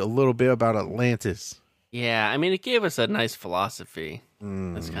tell you a little bit about Atlantis. Yeah, I mean, it gave us a nice philosophy.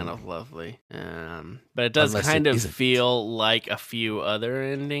 That's kind of lovely. But it does kind of feel like a few other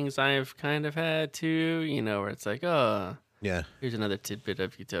endings I've kind of had too, where it's like, oh, yeah, here's another tidbit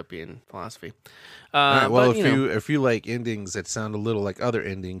of utopian philosophy. All right, well, if you like endings that sound a little like other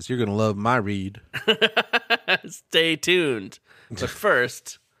endings, you're going to love my read. Stay tuned. But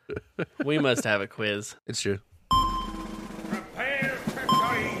first, we must have a quiz. It's true. Prepare to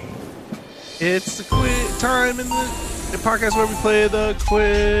study. It's the quiz time in the podcast where we play the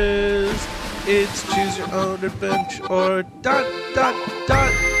quiz. It's choose your own adventure or ...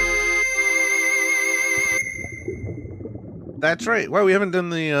 That's right. Well, we haven't done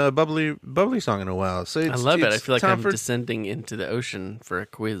the bubbly song in a while. So I love it. I feel like I'm descending into the ocean for a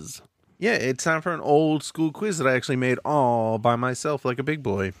quiz. Yeah, it's time for an old school quiz that I actually made all by myself like a big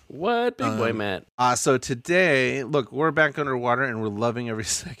boy. What? Big boy, Matt. So today, look, we're back underwater and we're loving every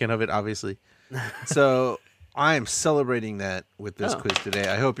second of it, obviously. So I am celebrating that with this quiz today.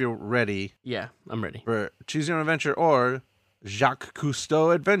 I hope you're ready. Yeah, I'm ready. For Choose Your Own Adventure or Jacques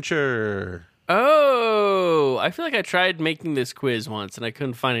Cousteau Adventure. Oh, I feel like I tried making this quiz once and I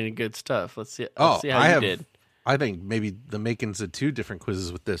couldn't find any good stuff. Let's see how you did. I think maybe the makings of two different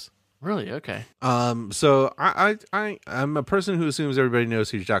quizzes with this. Really? Okay. So I'm a person who assumes everybody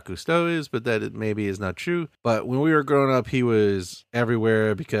knows who Jacques Cousteau is, but that it maybe is not true. But when we were growing up, he was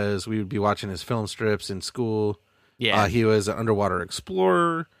everywhere because we would be watching his film strips in school. Yeah. He was an underwater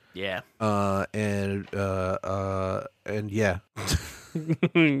explorer. Yeah. And yeah.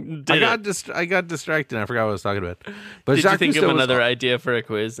 I got distracted and I forgot what I was talking about. But Did you think of another idea for a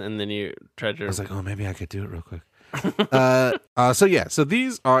quiz and then you tried to... I was like, oh, maybe I could do it real quick. So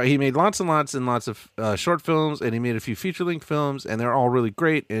these are, he made lots and lots and lots of short films, and he made a few feature-length films, and they're all really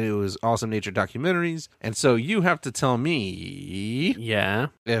great, and it was awesome nature documentaries. And so you have to tell me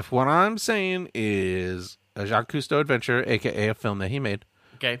if what I'm saying is a Jacques Cousteau adventure, aka a film that he made,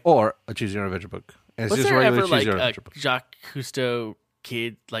 okay, or a Choose Your Own Adventure book, And it's Was just there regular ever Choose like Your Own a Adventure book. Jacques Cousteau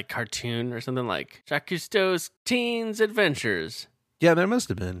kid like cartoon or something like Jacques Cousteau's Teens Adventures? Yeah, there must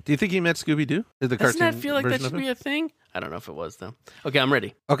have been. Do you think he met Scooby-Doo? The Doesn't cartoon that feel like that version should of be it? a thing? I don't know if it was though. Okay, I'm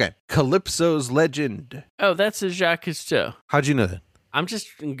ready. Okay. Calypso's Legend. Oh, that's a Jacques Cousteau. How'd you know that? I'm just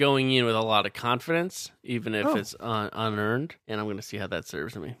going in with a lot of confidence, even if Oh. it's unearned, and I'm going to see how that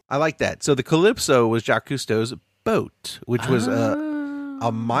serves me. I like that. So the Calypso was Jacques Cousteau's boat, which was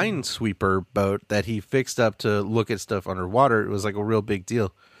a minesweeper boat that he fixed up to look at stuff underwater. It was like a real big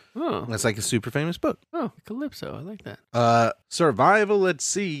deal. Oh, That's like a super famous boat. oh, Calypso. I like that. Survival at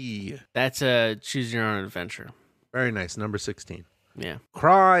Sea. That's a choose your own adventure. Very nice. Number 16. Yeah.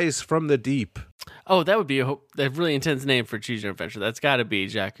 Cries from the Deep. Oh, that would be a really intense name for choose your own adventure. That's got to be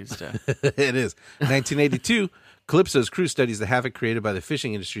Jacques Cousteau. It is. 1982, Calypso's crew studies the havoc created by the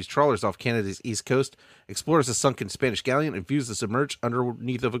fishing industry's trawlers off Canada's east coast, explores a sunken Spanish galleon, and views the submerged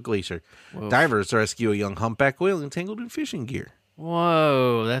underneath of a glacier. Whoa. Divers rescue a young humpback whale entangled in fishing gear.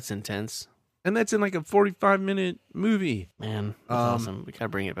 Whoa, that's intense. And that's in like a 45-minute movie. Man, that's awesome. We got to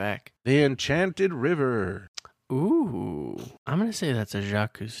bring it back. The Enchanted River. Ooh, I'm going to say that's a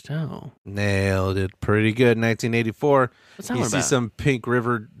Jacques Cousteau. Nailed it. Pretty good. 1984. What's that You one see about? some pink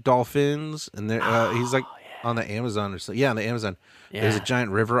river dolphins, and there he's like on the Amazon or so. Yeah, on the Amazon. There's a Yeah.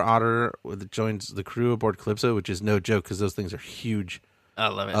 giant river otter that joins the crew aboard Calypso, which is no joke because those things are huge. I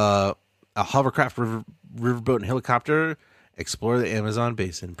love it. A hovercraft, riverboat, and helicopter explore the Amazon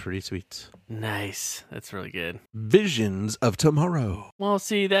basin. Pretty sweet. Nice. That's really good. Visions of Tomorrow. Well,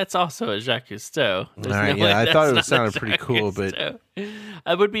 see, that's also a Jacques Cousteau. There's All right, no way yeah, I that's thought it not a sounded pretty Jacques cool, but Cousteau.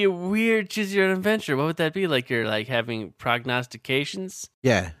 That would be a weird choose your own adventure. What would that be? Like you're like having prognostications?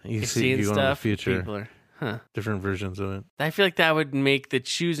 yeah, you You're see seeing you go into the stuff. future, People are, huh. different versions of it. I feel like that would make the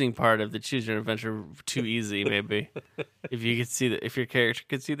choosing part of the choose your own adventure too easy. Maybe if you could see if your character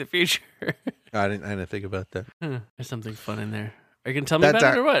could see the future. I didn't think about that. There's something fun in there. Are you gonna tell me That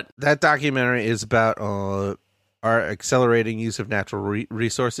about it or what? That documentary is about our accelerating use of natural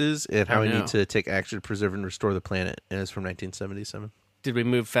resources and how I we know. need to take action to preserve and restore the planet. And it's from 1977. Did we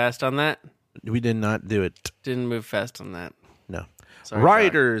move fast on that? We did not do it. Didn't move fast on that. No. Sorry,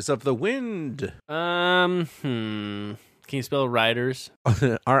 Riders of the Wind. Doc. Can you spell riders?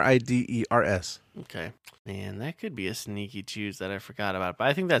 Riders. Okay. Man, that could be a sneaky choose that I forgot about. But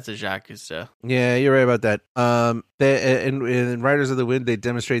I think that's a Jacques Cousteau. Yeah, you're right about that. In Riders of the Wind, they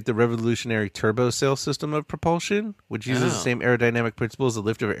demonstrate the revolutionary turbo sail system of propulsion, which uses the Oh. same aerodynamic principles as the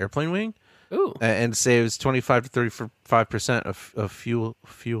lift of an airplane wing, Ooh. and saves 25 to 35% of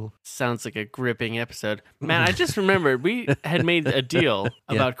fuel. Sounds like a gripping episode. Man, I just remembered we had made a deal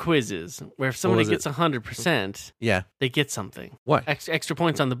about quizzes where if somebody was it? gets 100%, Yeah. they get something. What? Extra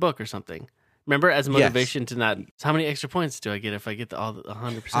points on the book or something. Remember, as a motivation to not. So how many extra points do I get if I get all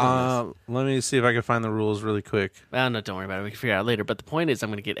 100% of this? Let me see if I can find the rules really quick. Well, no, don't worry about it. We can figure it out later. But the point is,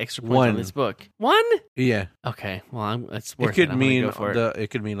 I'm going to get extra points One. on this book. One? Yeah, Okay. Well, it's it worth could I'm gonna mean go for it. it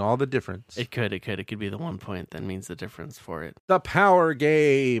could mean all the difference. It could be the 1 point that means the difference for it. The Power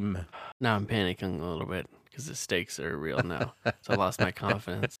Game. Now I'm panicking a little bit because the stakes are real now. So I lost my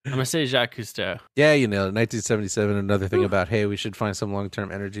confidence. I'm going to say Jacques Cousteau. Yeah, you nailed it. 1977. Another thing about hey, we should find some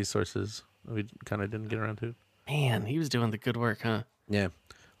long-term energy sources. We kind of didn't get around to it. Man, he was doing the good work, huh? Yeah.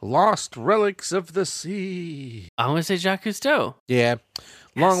 Lost Relics of the Sea. I'm going to say Jacques Cousteau. Yeah.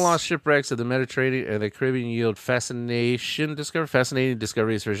 Long lost shipwrecks of the Mediterranean and the Caribbean yield fascinating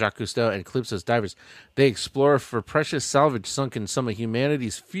discoveries for Jacques Cousteau and Calypso's divers. They explore for precious salvage sunk in some of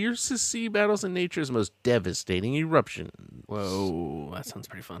humanity's fiercest sea battles and nature's most devastating eruption. Whoa, that sounds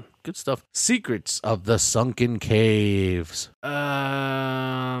pretty fun. Good stuff. Secrets of the Sunken Caves.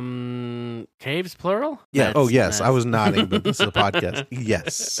 Caves plural? Yeah. That's- Yes. I that's- was nodding, but this is a podcast.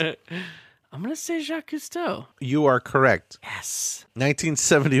 Yes. I'm going to say Jacques Cousteau. You are correct. Yes.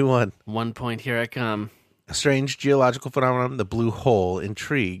 1971. 1 point, here I come. A strange geological phenomenon, the blue hole,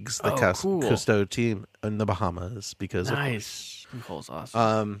 intrigues the Cool. Cousteau team in the Bahamas because of Nice. Blue hole's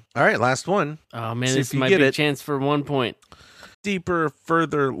awesome. all right, last one. Oh, man, see this if you might get be a it. chance for 1 point. Deeper,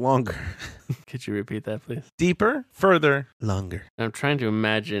 further, longer. Could you repeat that, please? Deeper, further, longer. I'm trying to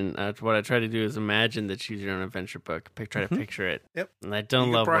imagine. What I try to do is imagine the Choose Your Own Adventure book. Try to picture it. Yep. And I don't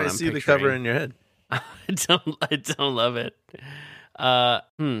You love can what probably I'm see the picturing. cover in your head. I don't love it.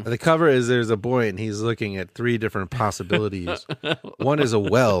 The cover is there's a boy and he's looking at three different possibilities. One is a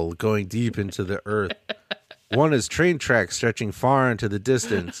well going deep into the earth. One is train tracks stretching far into the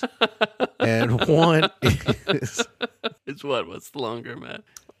distance. And one is It's what? What's the longer, Matt?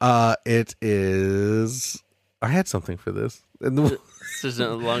 it is I had something for this. And It's just a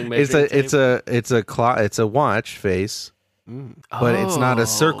long it's measuring tape. a watch face But it's not a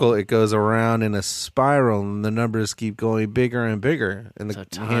circle. Oh. It goes around in a spiral, and the numbers keep going bigger and bigger. And the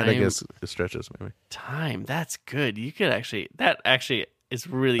So hand, I time- guess, it stretches maybe. Time. That's good. You could actually. That actually is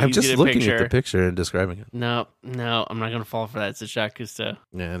really I'm easy just to looking picture. at the picture and describing it. No, I'm not gonna fall for that. It's a Jacques Cousteau.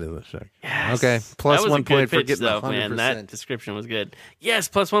 Yeah, it is a shock. Yes. Okay, plus That was 1 a good point for pitch, getting though, 100%. man. That description was good. Yes,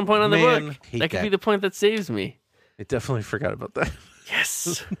 plus 1 point on the Man, book. hate That could that. be the point that saves me. I definitely forgot about that.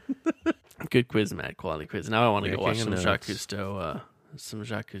 Yes. Good quiz, Matt. Quality quiz. Now I want to go watch Making some Jacques notes. Cousteau. Some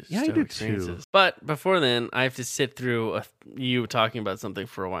Jacques Cousteau Yeah, I do too. experiences. But before then, I have to sit through you talking about something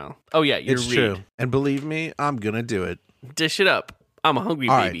for a while. Oh yeah, your It's read. true. And believe me, I'm going to do it. Dish it up. I'm a hungry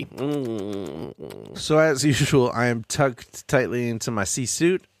All right. baby. Mm. So, as usual, I am tucked tightly into my sea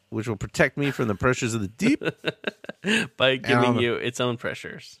suit, which will protect me from the pressures of the deep. By giving I'm- you its own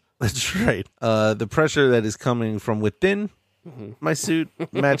pressures. That's right. The pressure that is coming from within my suit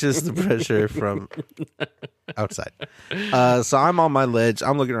matches the pressure from outside. So I'm on my ledge.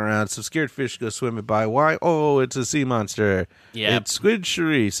 I'm looking around. Some scared fish go swimming by. Why? Oh, it's a sea monster. Yep. It's Squid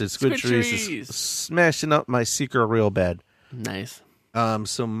Charisse. It's Squid Charisse Charisse. is smashing up my seeker real bad. Nice.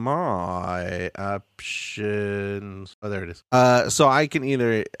 So my options. Oh, there it is. So I can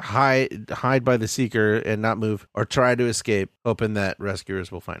either hide by the seeker and not move, or try to escape, hoping that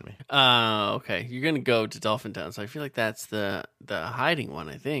rescuers will find me. Okay. You're gonna go to Dolphin Town, so I feel like that's the hiding one.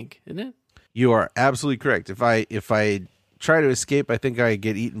 I think, isn't it? You are absolutely correct. If I try to escape, I think I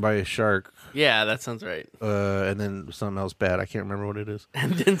get eaten by a shark, Yeah, that sounds right. and then something else bad. I can't remember what it is.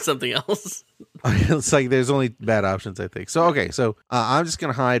 And then something else. It's like there's only bad options, I think. So okay, so I'm just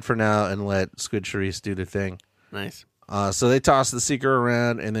gonna hide for now and let Squid Charisse do their thing. Nice. So they toss the seeker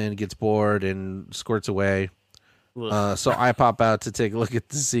around and then gets bored and squirts away. Ugh. So I pop out to take a look at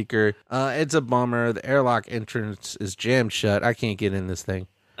the seeker. It's a bummer. The airlock entrance is jammed shut. I can't get in this thing.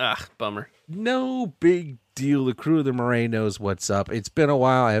 Bummer. No big deal. The crew of the Murray knows what's up. It's been a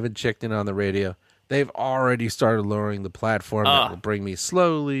while. I haven't checked in on the radio. They've already started lowering the platform that will bring me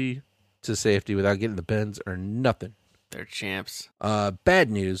slowly to safety without getting the bends or nothing. They're champs. Bad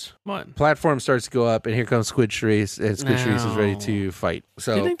news. What? Platform starts to go up, and here comes Squid Charisse, and Squid Charisse is ready to fight.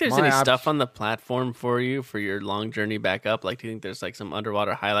 So, Do you think there's my any stuff on the platform for you for your long journey back up? Like, do you think there's like some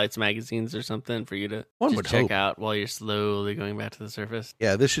underwater highlights magazines or something for you to One just would check hope. out while you're slowly going back to the surface?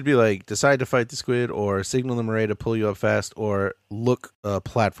 Yeah, this should be like decide to fight the squid, or signal the Murray to pull you up fast, or look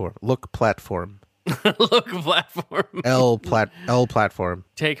platform. Look platform. Look, platform. L platform.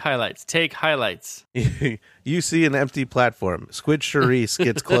 Take highlights. Take highlights. You see an empty platform. Squid Charisse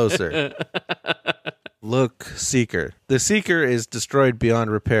gets closer. Look, Seeker. The Seeker is destroyed beyond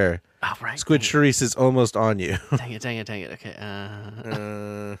repair. Oh, right. Squid Charisse is almost on you. Dang it.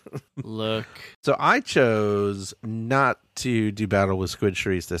 Okay. Look. So I chose not to do battle with Squid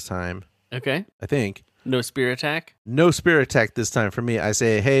Charisse this time. Okay. I think. No spear attack? No spirit attack this time for me. I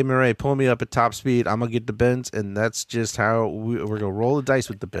say, hey, Murray, pull me up at top speed. I'm going to get the bends, and that's just how we're going to roll the dice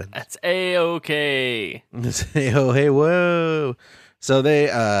with the bends. That's A-okay. Say, oh, hey, whoa. So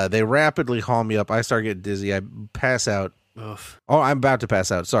they rapidly haul me up. I start getting dizzy. I pass out. Oof. Oh, I'm about to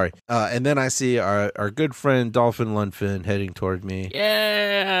pass out. Sorry. And then I see our good friend Dolphin Lundfin heading toward me.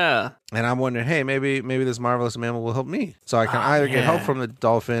 Yeah. And I'm wondering, hey, maybe this marvelous mammal will help me. So I can either get help from the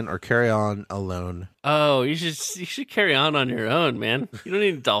dolphin or carry on alone. Oh, you should carry on your own, man. You don't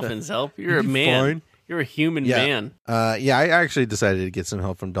need dolphins' help. You're a You man. fine? You're a human Yeah. man. Yeah, I actually decided to get some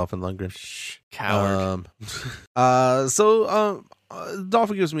help from Dolphin Lundgren. Coward. So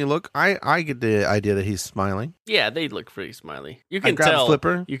Dolphin gives me a look. I get the idea that he's smiling. Yeah, they look pretty smiley. You can grab tell.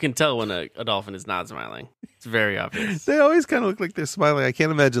 Flipper. You can tell when a dolphin is not smiling. It's very obvious. They always kind of look like they're smiling. I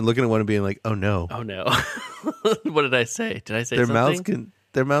can't imagine looking at one and being like, "Oh no." Oh no! What did I say? Did I say Their something?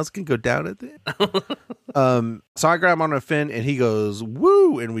 mouths can go down at the end. So I grab on a fin and he goes,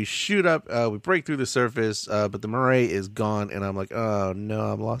 woo, and we shoot up. We break through the surface, but the Murray is gone, and I'm like, oh no,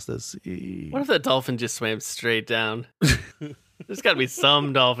 I'm lost at sea. What if that dolphin just swam straight down? There's got to be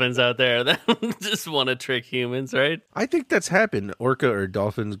some dolphins out there that just want to trick humans, right? I think that's happened. Orca or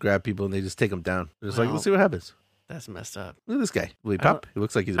dolphins grab people and they just take them down. They're just like, Wow. let's see what happens. That's messed up. Look at this guy. Will he pop? He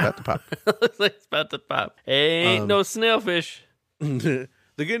looks like he's about to pop. Looks like it's about to pop. Ain't no snailfish.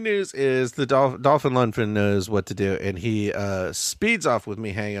 The good news is the Dolphin Lundfin knows what to do, and he speeds off with me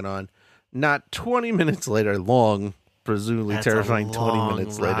hanging on. Not 20 minutes later, presumably That's terrifying a 20 long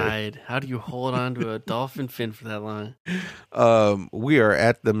minutes ride. How do you hold on to a dolphin fin for that long? later. We are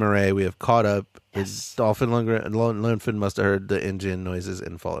at the Murray. We have caught up. Yes. Dolphin Lundfin must have heard the engine noises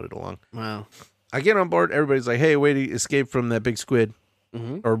and followed it along. Wow. I get on board. Everybody's like, hey, wait, he escaped from that big squid.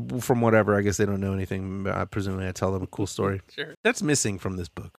 Mm-hmm. Or from whatever. I guess they don't know anything. Presumably I tell them a cool story. Sure. That's missing from this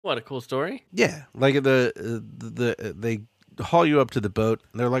book. What a cool story. Yeah, like they haul you up to the boat,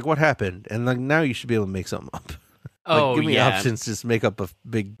 and they're like, "What happened?" And like now you should be able to make something up. Oh, give me yeah. options. Just make up a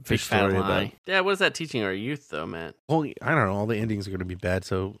big fish fat story lie. about. Yeah, what is that teaching our youth, though, Matt? Well, I don't know. All the endings are going to be bad,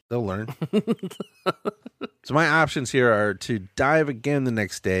 so they'll learn. So my options here are to dive again the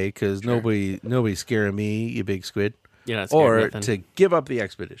next day because nobody's scaring me, you big squid, You're not scared or of nothing. to give up the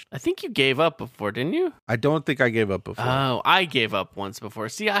expedition. I think you gave up before, didn't you? I don't think I gave up before. Oh, I gave up once before.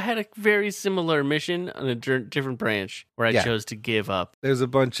 See, I had a very similar mission on a different branch where I Yeah. chose to give up. There's a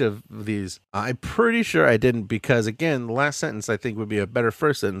bunch of these. I'm pretty sure I didn't because, again, the last sentence I think would be a better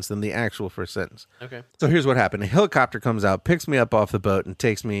first sentence than the actual first sentence. Okay. So here's what happened. A helicopter comes out, picks me up off the boat, and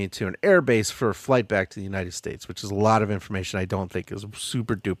takes me to an air base for a flight back to the United States, which is a lot of information I don't think is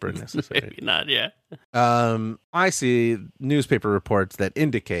super duper necessary. Maybe not, yeah. I see newspaper reports that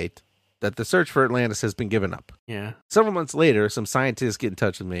indicate that the search for Atlantis has been given up. Yeah. Several months later, some scientists get in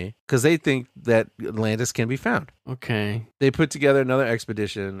touch with me because they think that Atlantis can be found. Okay. They put together another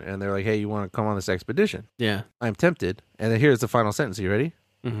expedition, and they're like, hey, you want to come on this expedition? Yeah. I'm tempted. And then here's the final sentence. Are you ready?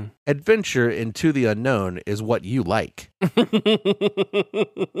 Mm-hmm. Adventure into the unknown is what you like.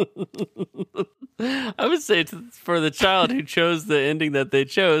 I would say for the child who chose the ending that they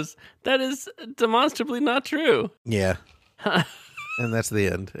chose, that is demonstrably not true. Yeah. And that's the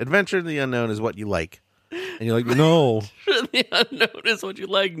end. Adventure in the unknown is what you like. And you're like, no. The unknown is what you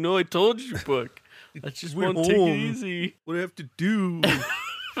like. No, I told you, book. I just want to take it easy. What do I have to do?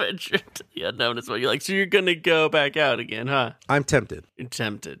 Adventure into the unknown is what you like. So you're going to go back out again, huh? I'm tempted. You're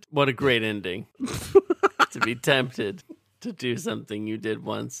tempted. What a great ending. To be tempted to do something you did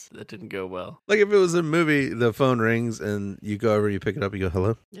once that didn't go well. Like if it was a movie, the phone rings and you go over, you pick it up, you go,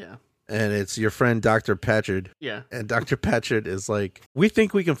 hello? Yeah. And it's your friend, Dr. Patchard. Yeah. And Dr. Patchard is like, we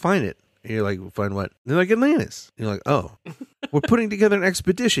think we can find it. And you're like, find what? And they're like, Atlantis. And you're like, oh, we're putting together an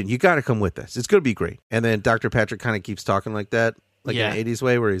expedition. You got to come with us. It's going to be great. And then Dr. Patchard kind of keeps talking like that, like Yeah. in an 80s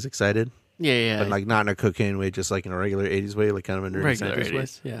way where he's excited. Yeah. But like not in a cocaine way, just like in a regular 80s way, like kind of a nerdy regular scientist way.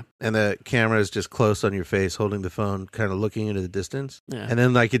 80s. Yeah. And the camera is just close on your face, holding the phone, kind of looking into the distance. Yeah. And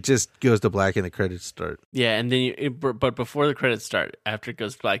then like it just goes to black and the credits start. Yeah. And then but before the credits start, after it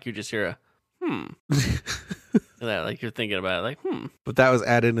goes black, you just hear a that, like you're thinking about it, like, But that was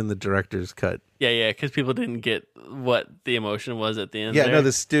added in the director's cut. Yeah, because people didn't get what the emotion was at the end. Yeah, there. no,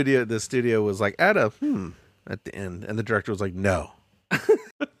 the studio was like, add a at the end. And the director was like, no.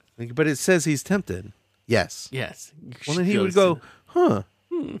 Like, but it says he's tempted. Yes. Yes. Well, then he would go, huh.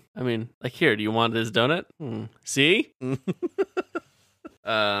 I mean, like, here, do you want this donut? See?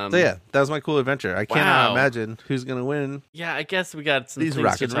 So yeah, that was my cool adventure. I cannot imagine who's going to win. Yeah, I guess we got some These things to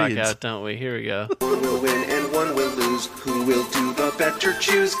rocket talk reads. out, don't we? Here we go. One will win and one will lose. Who will do the better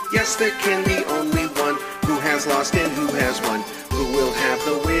choose? Yes, there can be only one. Who has lost and who has won? Who will have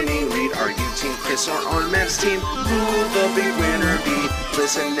the winning read? Are you Team Chris or on Matt's team? Who will the big winner be?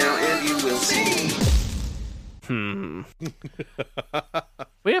 Listen now and you will see.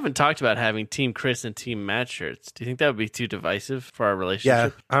 We haven't talked about having Team Chris and Team Matt shirts. Do you think that would be too divisive for our Yeah,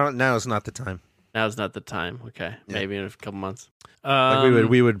 relationship? now is not the time. Now's not the time. Okay, maybe in a couple months. Like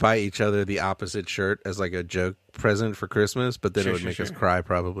we would buy each other the opposite shirt as like a joke present for Christmas, but then it would make us cry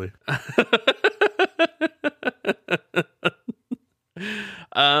probably.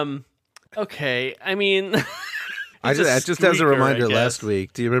 Okay, I mean, just as a reminder, I guess. last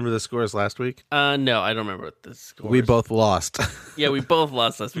week. Do you remember the scores last week? No, I don't remember what the score. We both lost. Yeah, we both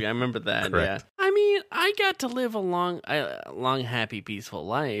lost last week. I remember that. Correct. Yeah. I mean, I got to live a long, happy, peaceful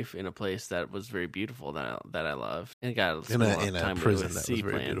life in a place that was very beautiful that I loved, and got to in spend a lot of a time prison with that was sea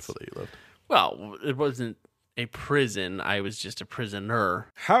very plants. beautiful that you loved. Well, it wasn't a prison. I was just a prisoner.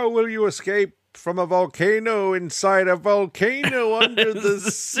 How will you escape from a volcano inside a volcano under the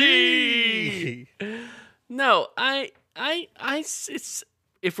sea? No, it's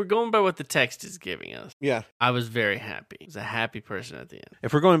if we're going by what the text is giving us, Yeah. I was very happy. I was a happy person at the end.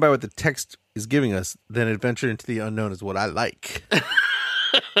 If we're going by what the text is giving us, then adventure into the unknown is what I like.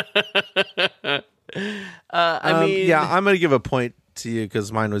 I mean, yeah, I'm going to give a point to you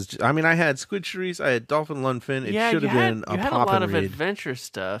because mine was. I had squid charisse, I had dolphin lunfin. It should have been a you had a pop lot and of read. adventure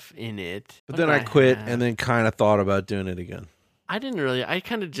stuff in it. But then I quit and then kind of thought about doing it again. I didn't really. I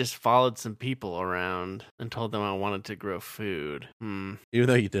kind of just followed some people around and told them I wanted to grow food. Even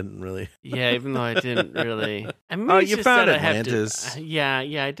though you didn't really. Yeah, even though I didn't really. I mean, Oh, it's you just found that I have Atlantis. yeah,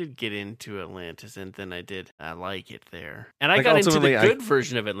 I did get into Atlantis, and then I did like it there, and I Like, got into the ultimately, good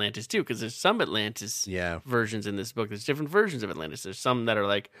version of Atlantis too, because there's some Atlantis versions in this book. There's different versions of Atlantis. There's some that are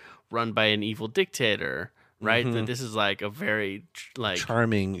like run by an evil dictator, right? That this is like a very like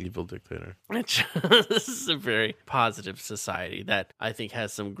Charming evil dictator. this is a very positive society that I think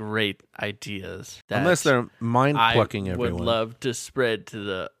has some great ideas. That Unless they're mind plucking I everyone. would love to spread to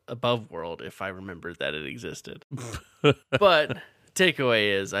the above world if I remembered that it existed. But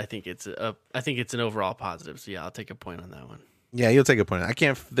takeaway is, I think it's an overall positive. So yeah, I'll take a point on that one. Yeah, you'll take a point. I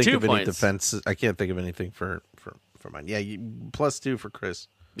can't think 2 of any points. defense. I can't think of anything for mine. Yeah, +2 for Chris.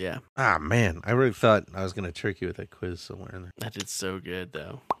 Yeah, Ah, man. I really thought I was going to trick you with that quiz somewhere in there. I did so good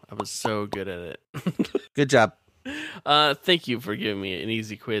though. I was so good at it. Good job. Thank you for giving me an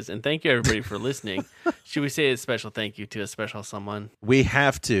easy quiz, and thank you everybody for listening. Should we say a special thank you to a special someone? We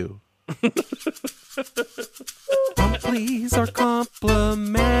have to. Please are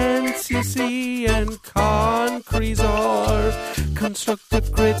compliments, you see, and concretes are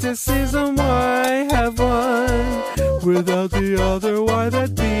constructive criticism. Why have one without the other? Why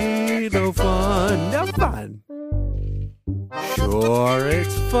that be no fun? No fun. Sure,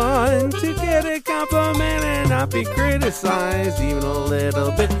 it's fun to get a compliment and not be criticized even a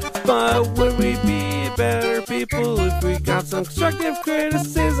little bit. But would we be better people if we got some constructive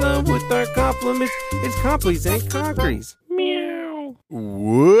criticism with our compliments? It's complies and concretes. Meow.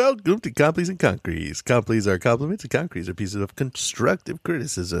 Welcome to Complies and Concretes. Complies are compliments and concretes are pieces of constructive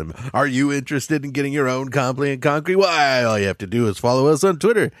criticism. Are you interested in getting your own compli and concrete? Why, all you have to do is follow us on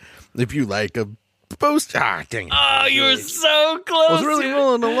Twitter. If you like a post, dang it. Oh, you were so close. I was really dude.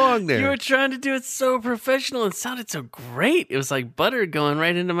 rolling along there. You were trying to do it so professional. It sounded so great. It was like butter going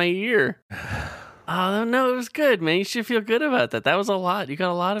right into my ear. Oh, no, it was good, man. You should feel good about that. That was a lot. You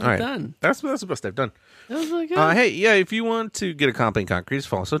got a lot of All it right. done. That's the best I've done. That was really good. Hey, yeah, if you want to get a Compli and Concretes,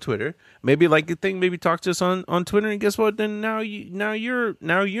 follow us on Twitter. Maybe like the thing, maybe talk to us on Twitter, and guess what? Then now you're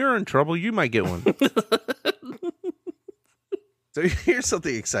in trouble. You might get one. So here's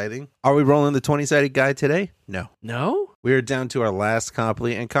something exciting. Are we rolling the 20-sided guide today? No. No? We are down to our last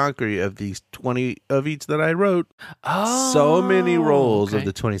Compli and Concrete of these 20 of each that I wrote. Oh. So many rolls okay. of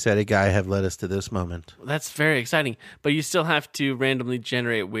the 20-sided guide have led us to this moment. That's very exciting. But you still have to randomly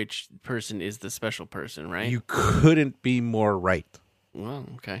generate which person is the special person, right? You couldn't be more right. Well,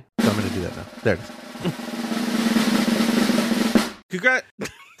 okay. So I'm going to do that now. There it is.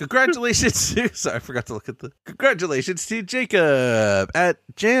 Congratulations to, sorry, I forgot to look at the, congratulations to Jacob at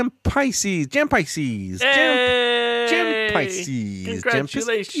Jam Pisces. Jam Pisces. Hey! Jam Pisces.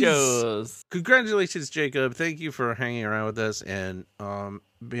 Congratulations. Congratulations, Jacob. Thank you for hanging around with us and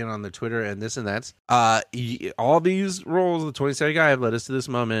being on the Twitter and this and that. All these roles, the 20-sided guy, have led us to this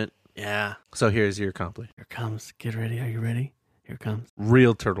moment. Yeah. So here's your Compli. Here comes. Get ready. Are you ready? Here comes.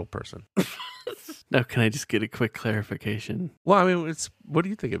 Real turtle person. Now, can I just get a quick clarification? Well, I mean, what do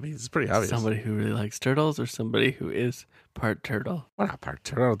you think it means? It's pretty obvious. Somebody who really likes turtles or somebody who is part turtle? Well, not part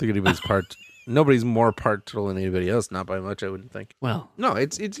turtle. I don't think anybody's part. Nobody's more part turtle than anybody else. Not by much, I wouldn't think. Well, No,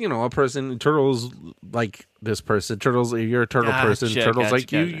 it's a person. Turtles like this person. Turtles, if you're a turtle Gotcha, person. Turtles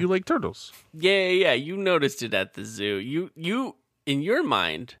like you. gotcha. You like turtles. yeah. You noticed it at the zoo. You in your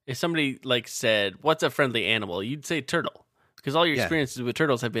mind, if somebody like said, "What's a friendly animal?" you'd say turtle. Because all your Yeah. experiences with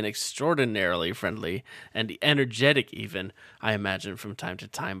turtles have been extraordinarily friendly and energetic, even, I imagine, from time to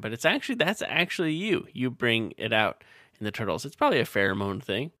time. But that's actually you. You bring it out in the turtles. It's probably a pheromone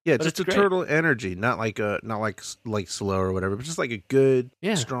thing. Yeah, but just a it's great. turtle energy, not like slow or whatever, but just like a good,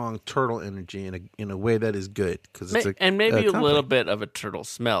 Yeah. strong turtle energy in a way that is good because it's And maybe a little compliment. bit of a turtle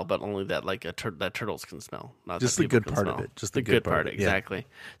smell, but only that that turtles can smell. Not Just that the people good can part of smell. it. Just the good part, yeah. exactly.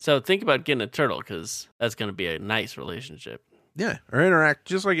 So think about getting a turtle because that's going to be a nice relationship. Yeah, or interact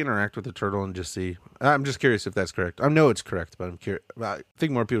with the turtle and just see. I'm just curious if that's correct. I know it's correct, but I'm curious. I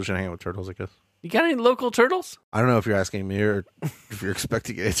think more people should hang out with turtles, I guess. You got any local turtles? I don't know if you're asking me or if you're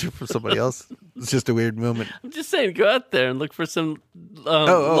expecting an answer from somebody else. It's just a weird moment. I'm just saying, go out there and look for some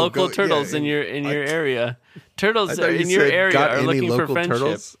local turtles yeah, in your area. Turtles I thought you in your said, area "Got are any looking for local friendship.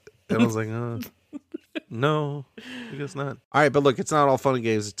 turtles?" And I was like, no, I guess not. All right, but look, it's not all fun and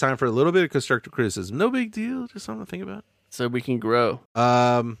games. It's time for a little bit of constructive criticism. No big deal, just something to think about. So we can grow.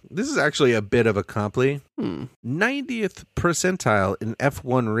 This is actually a bit of a Compli. 90th percentile in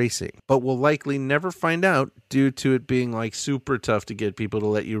F1 racing, but we'll likely never find out due to it being like super tough to get people to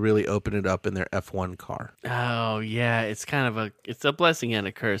let you really open it up in their F1 car. Oh yeah, it's a blessing and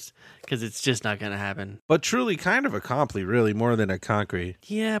a curse because it's just not going to happen. But truly kind of a Compli, really, more than a concrete.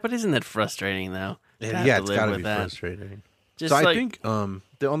 Yeah, but isn't that frustrating though? Yeah, it's got to be frustrating. Just So I like, think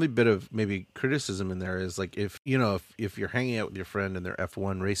The only bit of maybe criticism in there is like if you're hanging out with your friend in their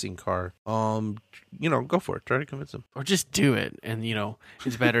F1 racing car, go for it. Try to convince them. Or just do it. And,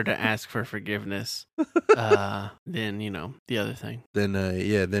 it's better to ask for forgiveness than, the other thing. Then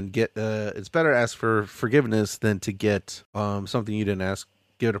it's better to ask for forgiveness than to get something you didn't ask.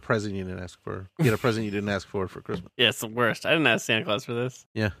 Get a present you didn't ask for. Get a present you didn't ask for Christmas. Yeah, it's the worst. I didn't ask Santa Claus for this.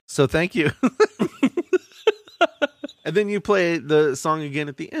 Yeah. So thank you. And then you play the song again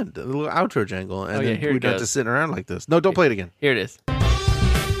at the end, a little outro jangle, and then we got to sit around like this. No, don't play it again. Here it is.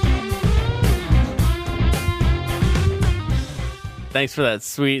 Thanks for that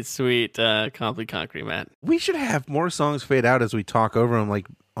sweet, sweet Complete Concrete, Matt. We should have more songs fade out as we talk over them, like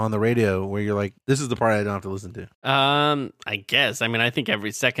on the radio, where you're like, this is the part I don't have to listen to. I guess. I mean, I think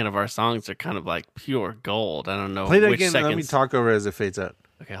every second of our songs are kind of like pure gold. I don't know. Play that which again. seconds. Let me talk over as it fades out.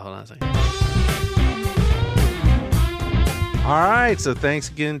 Okay, hold on a second. All right, so thanks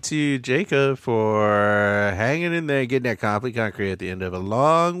again to Jacob for hanging in there, getting that Complete Concrete at the end of a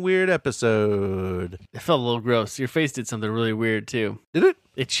long, weird episode. It felt a little gross. Your face did something really weird, too. Did it?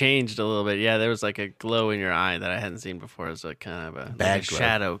 It changed a little bit. Yeah, there was like a glow in your eye that I hadn't seen before. It was like kind of a bad glow.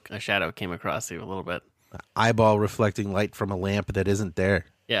 Shadow. A shadow came across you a little bit. Eyeball reflecting light from a lamp that isn't there.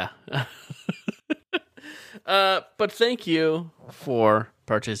 Yeah. But thank you for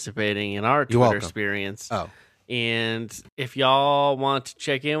participating in our Twitter experience. Oh. And if y'all want to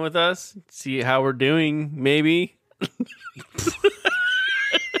check in with us, see how we're doing, maybe.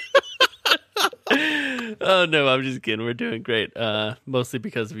 Oh, no, I'm just kidding. We're doing great, mostly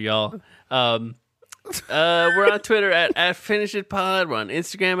because of y'all. We're on Twitter at FinishItPod. We're on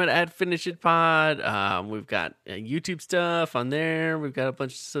Instagram at FinishItPod. We've got YouTube stuff on there. We've got a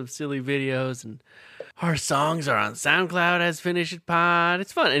bunch of some silly videos, and our songs are on SoundCloud as FinishItPod.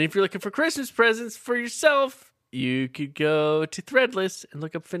 It's fun. And if you're looking for Christmas presents for yourself, you could go to Threadless and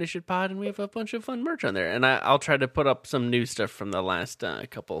look up Finish It Pod, and we have a bunch of fun merch on there. And I'll try to put up some new stuff from the last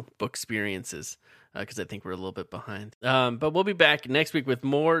couple book experiences because I think we're a little bit behind. But we'll be back next week with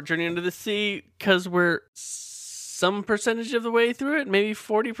more Journey Under the Sea because we're some percentage of the way through it. Maybe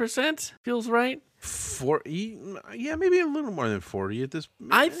 40% feels right. 40, yeah, maybe a little more than 40 at this.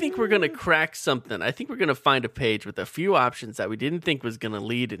 I think we're going to crack something. I think we're going to find a page with a few options that we didn't think was going to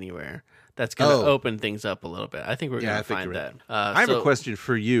lead anywhere. That's going to open things up a little bit. I think we're going to find that. I have a question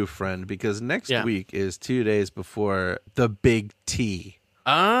for you, friend, because next week is 2 days before the Big T.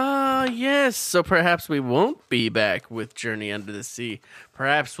 Yes. So perhaps we won't be back with Journey Under the Sea.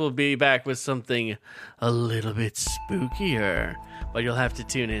 Perhaps we'll be back with something a little bit spookier. But you'll have to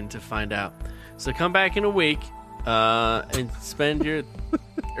tune in to find out. So come back in a week and spend your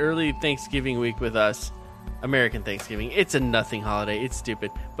early Thanksgiving week with us. American Thanksgiving. It's a nothing holiday. It's stupid.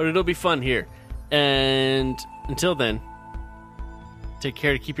 But it'll be fun here. And until then, take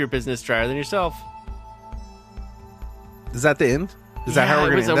care to keep your business drier than yourself. Is that the end? Is that how we're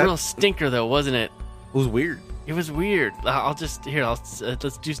going to end it was a real stinker, though, wasn't it? It was weird. It was weird. Let's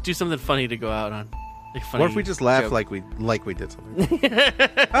just do something funny to go out on. What if we just laugh like we did something? Take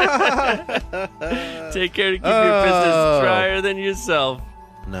care to keep your business drier than yourself.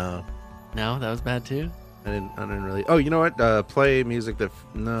 No, that was bad too. I didn't really. Oh, you know what? Play music that.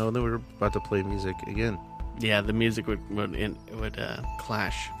 No, they were about to play music again. Yeah, the music would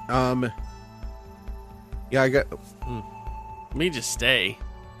clash. Yeah, I got. We just stay.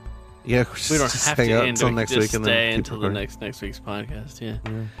 Yeah, we don't have to end until next week, and stay then until the next week's podcast. Yeah,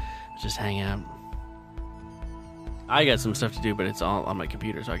 just hang out. I got some stuff to do, but it's all on my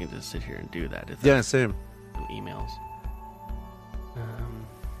computer, so I can just sit here and do that. Same. Some emails.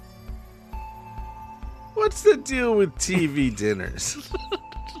 What's the deal with TV dinners?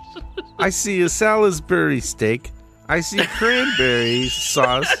 I see a Salisbury steak. I see cranberry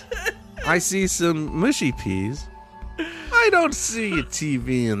sauce. I see some mushy peas. I don't see a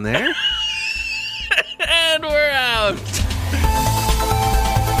TV in there. And we're out.